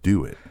just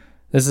do it.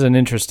 This is an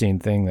interesting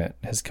thing that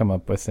has come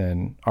up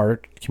within our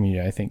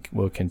community. I think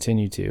will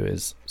continue to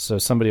is, so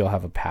somebody will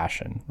have a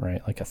passion,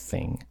 right? Like a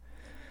thing,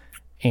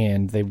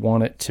 and they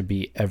want it to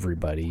be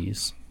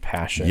everybody's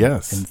passion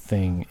and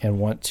thing, and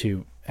want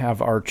to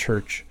have our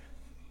church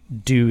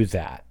do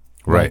that,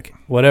 right? Like,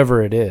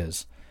 whatever it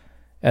is.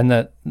 And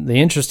that the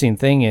interesting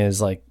thing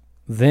is, like,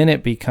 then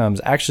it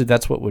becomes, actually,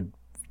 that's what would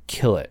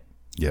kill it.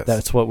 Yes.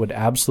 That's what would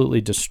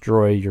absolutely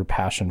destroy your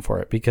passion for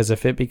it. Because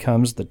if it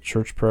becomes the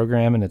church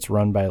program and it's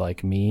run by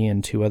like me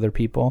and two other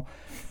people,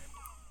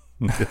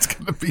 it's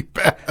going to be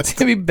bad. It's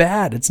going to be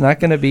bad. It's not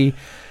going to be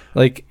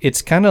like,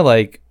 it's kind of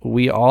like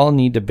we all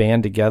need to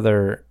band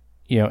together,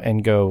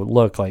 and go,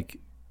 look, like,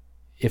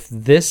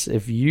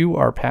 if you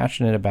are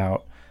passionate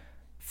about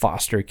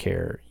foster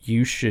care,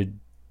 you should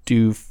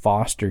do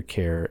foster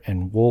care,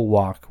 and we'll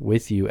walk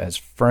with you as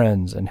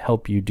friends and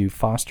help you do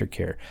foster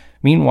care.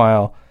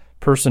 Meanwhile,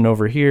 person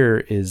over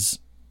here is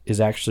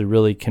actually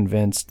really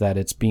convinced that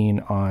it's being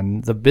on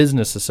the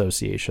business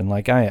association.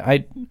 Like,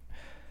 I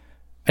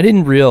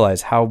didn't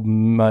realize how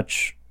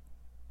much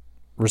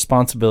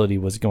responsibility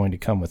was going to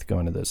come with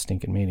going to those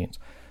stinking meetings,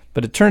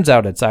 but it turns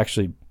out it's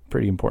actually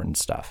pretty important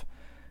stuff.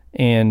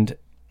 And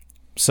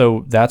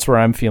so that's where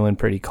I'm feeling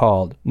pretty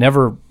called.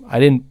 I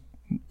didn't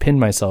pin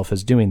myself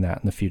as doing that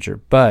in the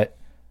future, but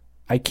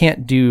I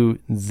can't do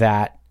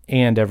that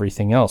and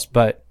everything else,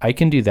 but I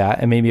can do that,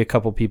 and maybe a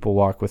couple people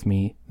walk with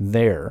me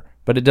there,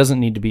 but it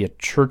doesn't need to be a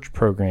church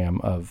program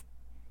of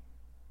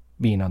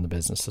being on the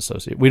business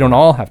association. We don't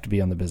all have to be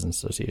on the business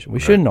association.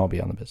 We shouldn't all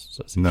be on the business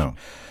association. No.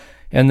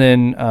 And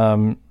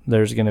then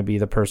there's going to be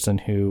the person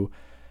who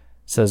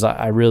says,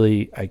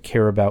 I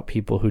care about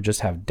people who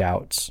just have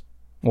doubts.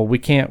 Well,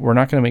 we're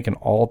not going to make an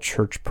all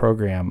church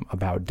program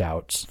about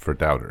doubts. For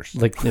doubters.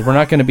 Like, we're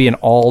not going to be an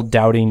all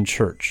doubting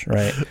church,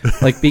 right?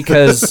 Like,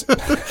 because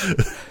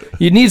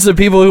you need some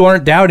people who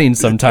aren't doubting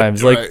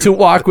sometimes, like, to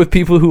walk with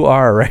people who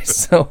are, right?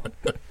 So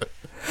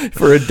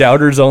for a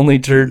doubters only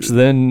church,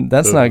 then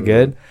that's not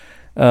good.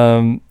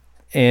 And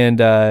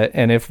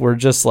if we're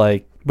just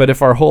like, but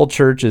if our whole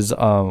church is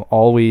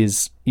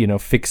always,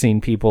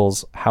 fixing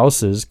people's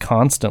houses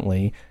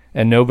constantly,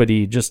 and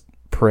nobody just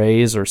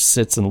prays or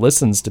sits and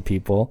listens to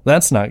people,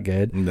 that's not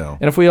good. No.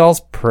 And if we all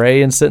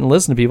pray and sit and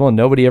listen to people and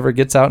nobody ever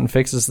gets out and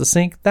fixes the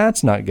sink,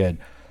 that's not good.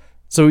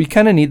 So we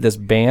kind of need this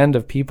band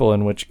of people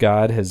in which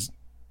God has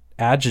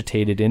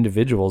agitated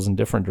individuals in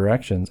different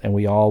directions, and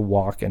we all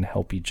walk and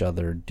help each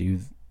other do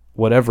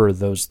whatever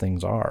those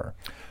things are.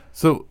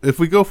 So if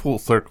we go full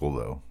circle,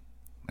 though,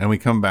 and we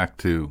come back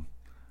to,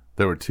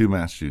 there were 2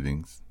 mass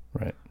shootings.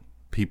 Right.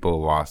 People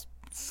lost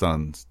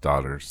sons,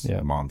 daughters,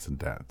 moms, and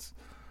dads.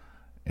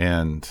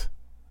 And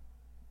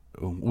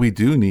we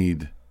do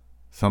need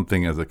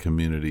something as a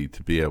community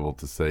to be able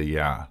to say,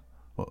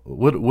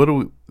 what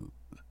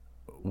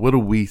do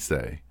we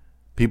say?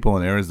 People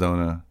in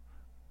Arizona,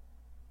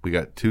 We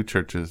got two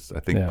churches. I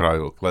think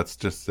probably, let's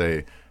just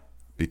say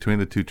between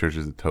the two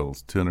churches, it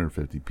totals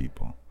 250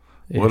 people.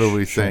 What are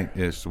we saying?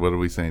 What are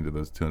we saying to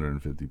those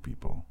 250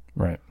 people?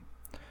 Right.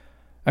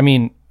 I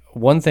mean,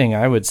 one thing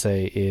I would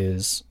say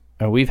is,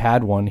 we've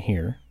had one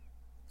here.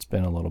 It's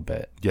been a little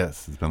bit.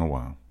 Yes, it's been a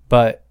while.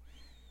 But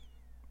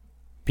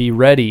be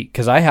ready,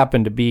 because I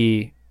happened to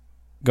be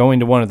going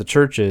to one of the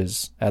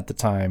churches at the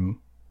time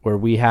where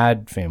we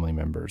had family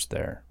members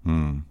there,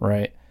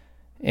 right?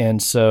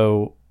 And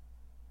so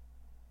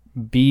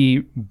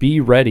be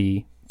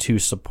ready to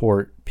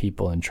support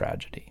people in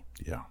tragedy.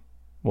 Yeah.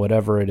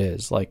 Whatever it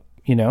is. Like,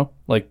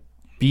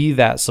 be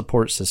that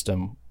support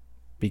system,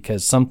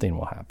 because something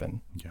will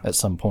happen at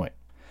some point.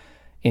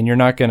 And you're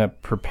not going to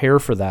prepare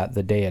for that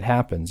the day it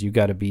happens. You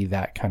got to be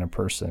that kind of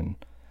person.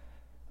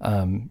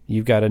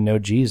 You've got to know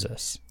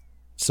Jesus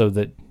so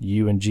that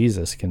you and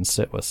Jesus can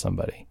sit with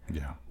somebody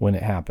when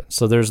it happens.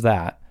 So there's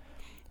that.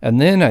 And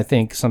then I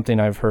think something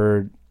I've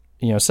heard,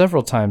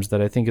 several times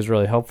that I think is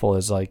really helpful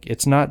is like,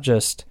 it's not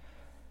just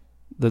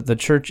the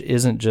church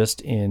isn't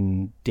just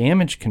in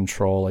damage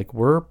control. Like,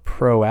 we're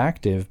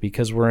proactive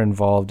because we're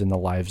involved in the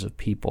lives of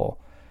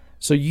people.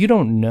 So you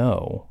don't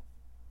know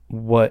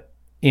what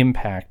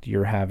impact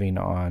you're having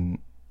on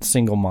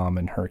single mom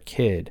and her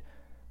kid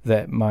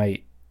that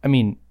might,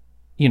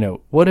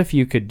 what if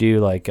you could do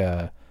like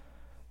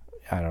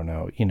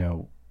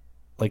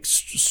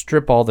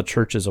strip all the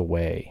churches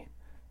away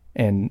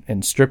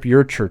and strip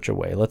your church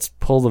away. Let's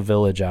pull the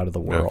village out of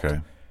the world.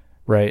 Okay.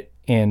 Right.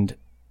 And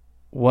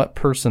what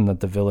person that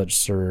the village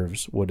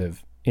serves would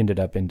have ended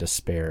up in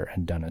despair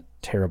and done a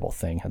terrible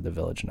thing had the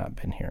village not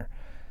been here.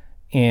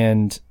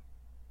 And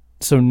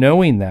so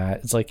knowing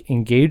that, it's like,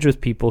 engage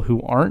with people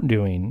who aren't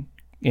doing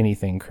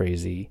anything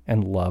crazy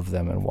and love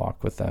them and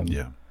walk with them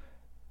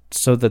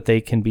so that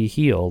they can be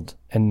healed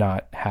and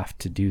not have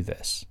to do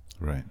this.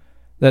 Right.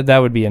 That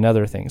would be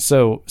another thing.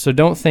 So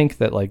don't think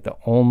that like the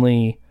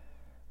only,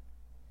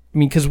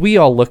 because we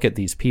all look at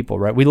these people,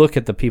 right? We look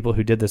at the people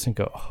who did this and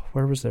go, oh,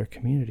 where was their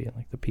community? And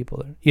like the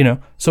people there,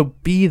 so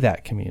be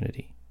that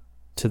community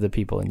to the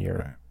people in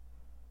your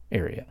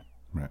area.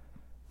 Right.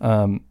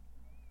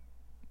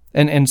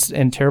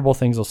 And terrible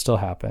things will still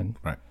happen.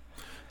 Right.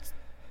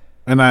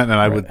 And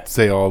I would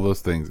say all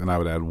those things, and I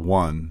would add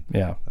one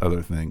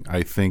other thing.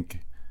 I think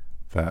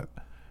that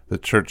the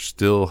church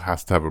still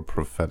has to have a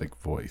prophetic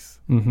voice.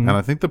 Mm-hmm. And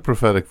I think the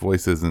prophetic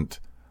voice isn't,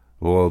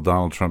 well,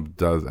 Donald Trump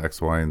does X,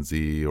 Y, and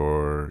Z,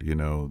 or,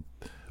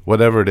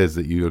 whatever it is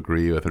that you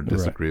agree with or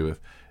disagree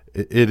with.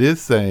 It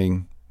is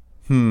saying,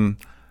 I'm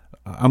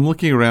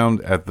looking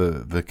around at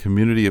the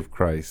community of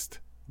Christ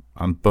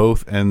on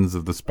both ends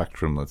of the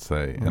spectrum, let's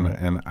say.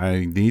 And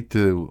I need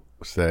to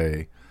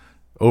say,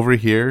 over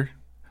here,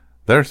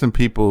 there are some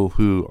people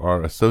who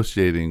are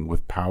associating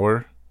with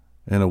power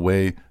in a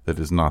way that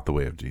is not the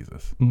way of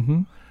Jesus.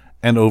 Mm-hmm.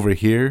 And over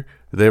here,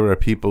 there are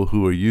people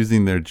who are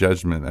using their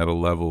judgment at a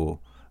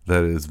level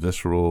that is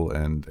visceral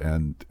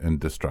and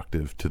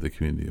destructive to the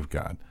community of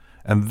God.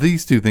 And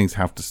these two things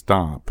have to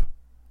stop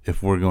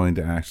if we're going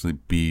to actually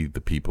be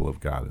the people of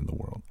God in the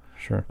world.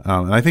 Sure.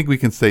 And I think we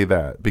can say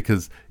that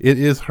because it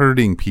is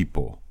hurting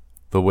people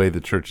the way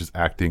the church is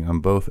acting on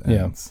both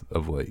ends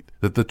of late.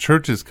 That the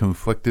church is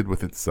conflicted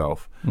with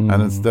itself,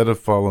 and instead of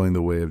following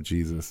the way of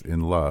Jesus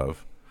in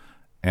love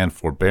and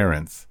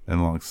forbearance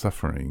and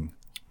long-suffering.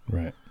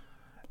 Right.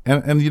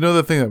 And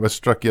the thing that was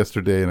struck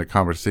yesterday in a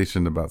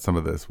conversation about some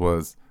of this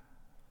was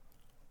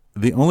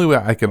the only way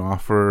I can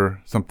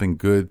offer something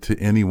good to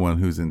anyone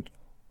who's in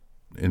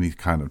any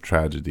kind of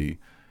tragedy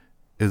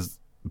is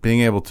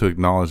being able to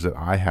acknowledge that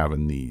I have a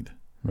need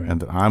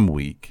and that I'm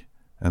weak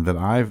and that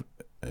I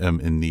am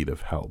in need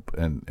of help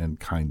and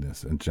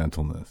kindness and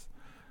gentleness,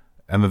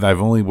 and that the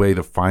only way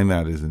to find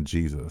that is in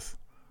Jesus.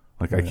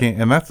 Like I can't,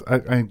 and that's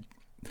I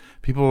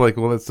people are like,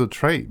 well, that's so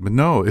trite, but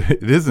no,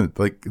 it isn't.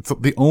 Like it's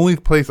the only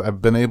place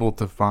I've been able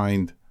to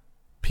find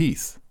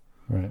peace,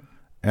 right?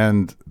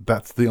 And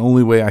that's the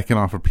only way I can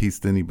offer peace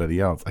to anybody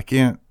else. I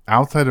can't,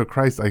 outside of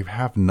Christ, I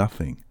have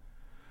nothing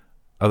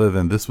other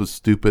than this was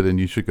stupid and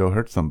you should go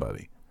hurt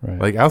somebody. Right.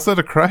 Like outside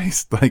of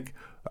Christ, like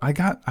I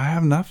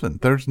have nothing.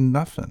 There's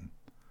nothing.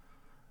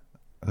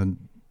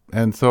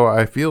 And so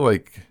I feel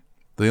like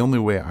the only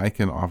way I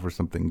can offer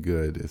something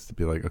good is to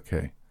be like,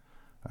 okay,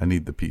 I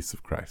need the peace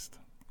of Christ.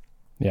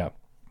 Yeah.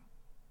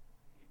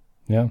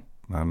 Yeah.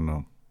 I don't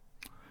know.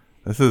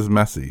 This is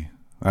messy.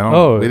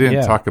 We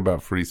didn't talk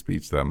about free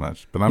speech that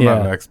much, but I'm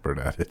not an expert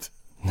at it.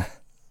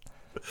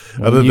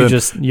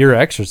 You're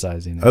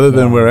exercising it. Other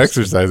than we're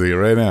exercising it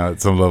right now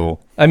at some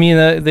level. I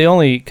mean, the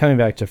only, coming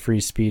back to free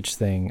speech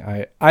thing,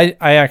 I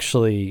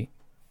actually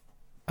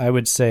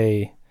would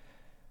say,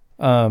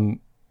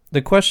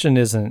 the question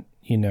isn't,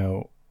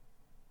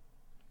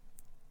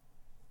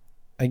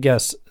 I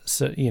guess,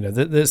 so,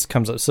 this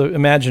comes up. So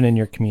imagine in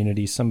your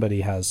community,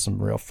 somebody has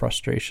some real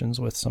frustrations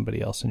with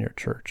somebody else in your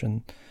church,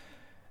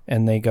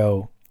 and they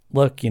go,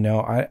 look,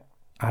 I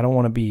don't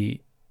want to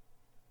be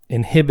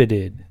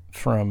inhibited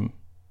from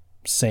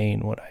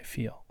saying what I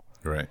feel.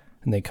 Right.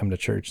 And they come to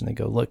church and they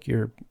go, look,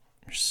 you're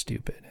you're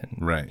stupid, and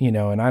right.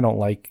 And I don't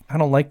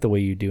like the way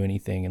you do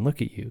anything, and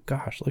look at you,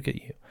 gosh, look at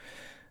you.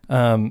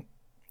 And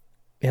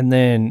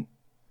then,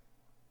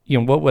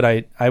 what would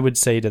I would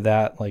say to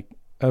that? Like,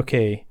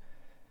 okay,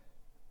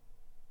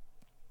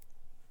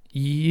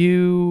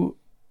 you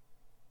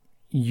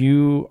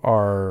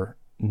are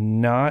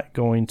not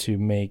going to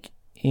make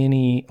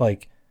any,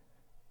 like,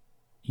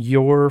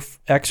 your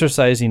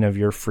exercising of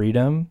your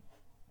freedom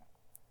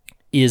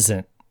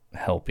isn't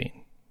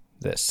helping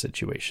this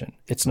situation.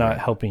 It's not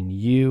helping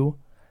you,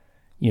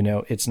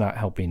 it's not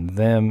helping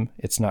them.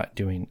 It's not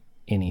doing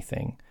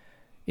anything.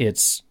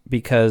 It's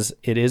because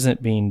it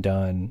isn't being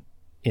done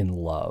in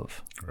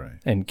love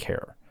and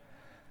care.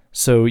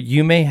 So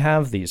you may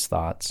have these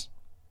thoughts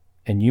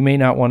and you may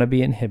not want to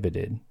be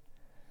inhibited,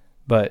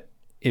 but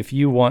if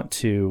you want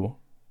to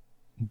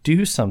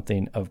do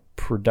something of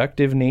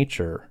productive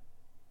nature,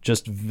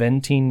 just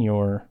venting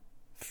your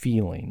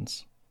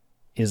feelings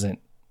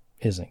isn't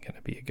going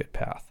to be a good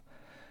path.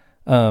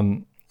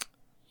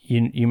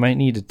 You might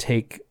need to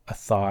take a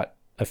thought,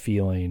 a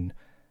feeling,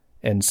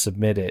 and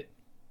submit it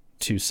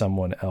to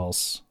someone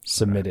else,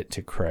 submit it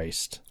to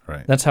Christ.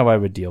 Right. That's how I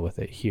would deal with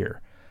it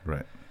here.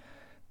 Right.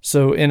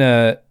 So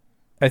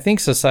I think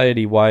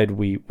society-wide,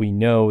 we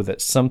know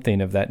that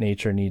something of that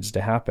nature needs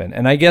to happen.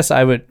 And I guess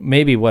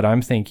maybe what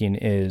I'm thinking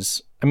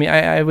is,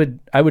 I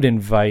would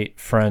invite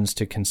friends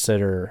to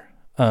consider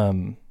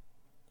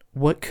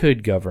what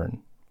could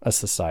govern a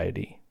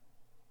society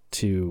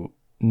to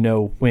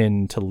know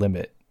when to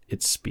limit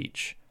its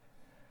speech.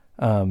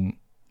 Does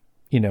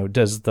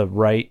the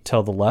right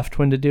tell the left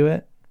when to do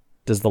it?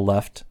 Does the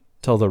left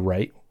tell the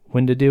right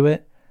when to do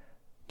it?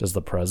 Does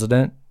the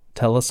president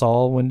tell us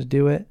all when to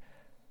do it?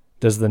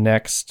 Does the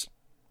next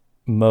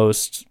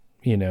most,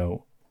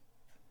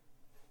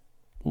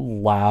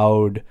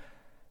 loud,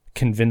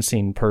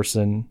 convincing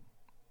person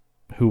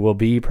who will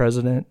be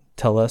president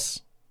tell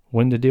us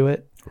when to do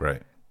it?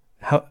 Right.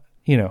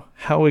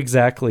 How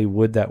exactly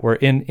would that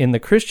work? In the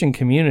Christian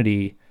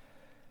community,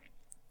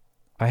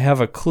 I have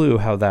a clue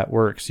how that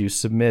works. You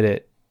submit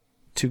it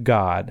to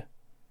God,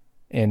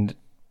 and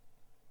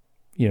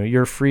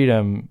your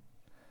freedom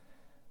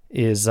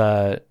is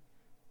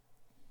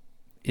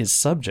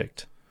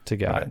subject to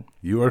God. Right.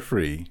 You are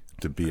free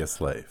to be a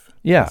slave.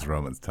 Yeah. As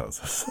Romans tells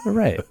us.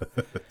 Right.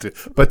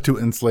 But to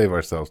enslave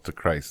ourselves to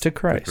Christ. To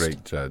Christ. The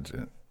great judge.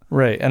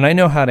 Right. And I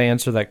know how to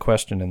answer that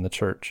question in the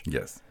church.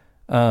 Yes.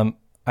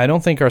 I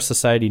don't think our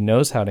society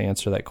knows how to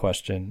answer that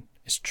question,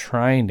 is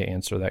trying to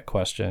answer that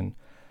question.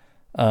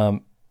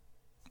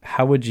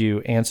 How would you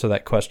answer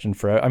that question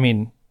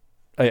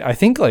I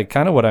think like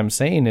kind of what I'm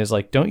saying is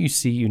like, don't you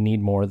see you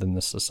need more than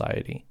the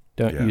society?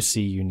 Don't you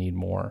see you need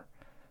more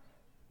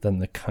than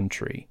the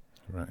country?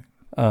 Right.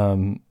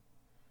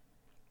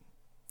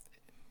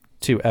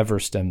 To ever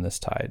stem this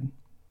tide.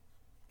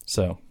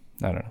 So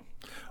I don't know.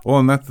 Well,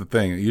 and that's the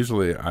thing.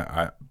 Usually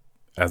I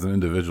as an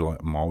individual,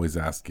 I'm always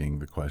asking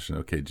the question,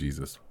 okay,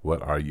 Jesus,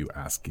 what are you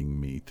asking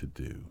me to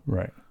do?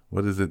 Right.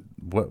 What is it?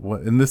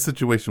 What in this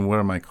situation, what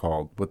am I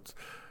called?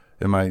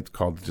 Am I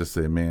called to just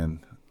say,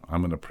 man,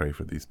 I'm going to pray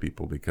for these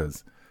people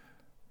because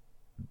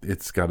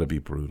it's got to be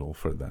brutal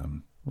for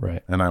them.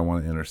 Right. And I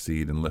want to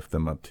intercede and lift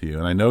them up to you.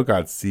 And I know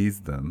God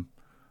sees them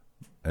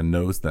and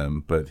knows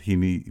them, but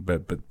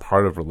but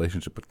part of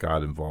relationship with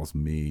God involves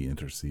me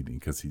interceding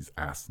because he's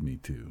asked me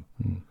to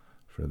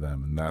for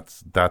them. And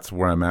that's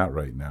where I'm at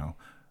right now.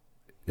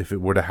 If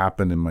it were to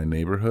happen in my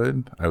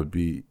neighborhood, I would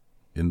be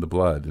in the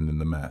blood and in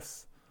the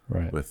mess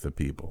with the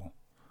people.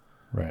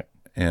 Right.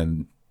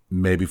 And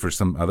maybe for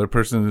some other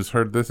person who's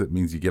heard this, it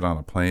means you get on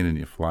a plane and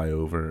you fly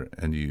over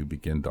and you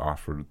begin to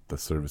offer the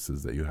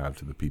services that you have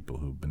to the people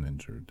who've been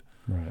injured.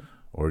 Right.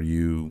 Or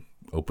you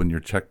open your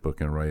checkbook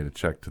and write a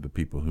check to the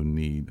people who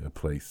need a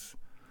place.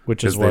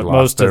 Which is what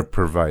most their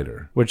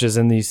provider. Which is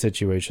in these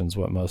situations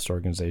what most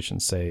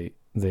organizations say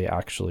they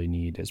actually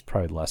need is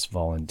probably less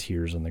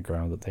volunteers on the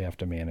ground that they have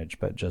to manage,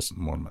 but just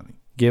more money.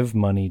 Give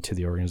money to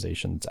the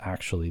organization that's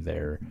actually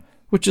there,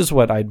 which is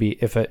what I'd be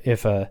if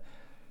a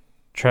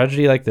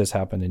tragedy like this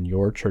happened in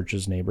your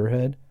church's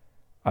neighborhood,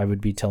 I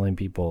would be telling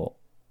people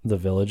the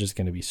village is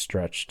going to be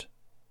stretched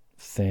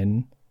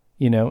thin,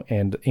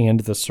 and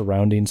the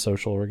surrounding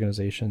social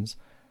organizations.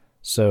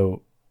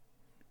 So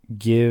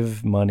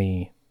give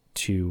money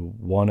to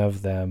one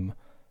of them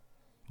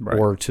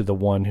or to the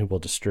one who will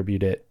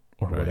distribute it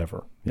or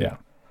whatever. Yeah.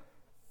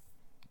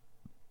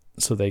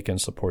 So they can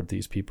support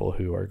these people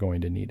who are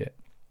going to need it.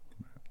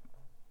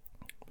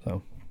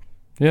 So,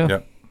 yeah.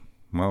 Yep.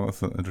 Well,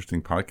 that's an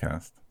interesting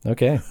podcast.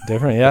 Okay,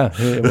 different, yeah.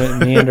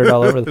 It meandered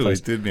all over the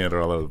place. We did meander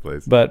all over the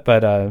place. But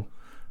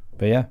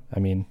yeah,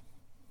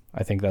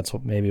 I think that's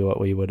what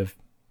we would have,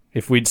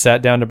 if we'd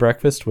sat down to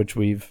breakfast, which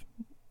we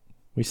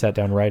sat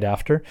down right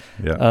after.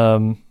 Yeah.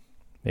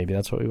 Maybe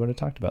that's what we would have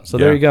talked about. So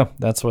there you go.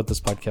 That's what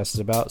this podcast is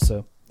about.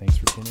 So thanks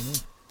for tuning in.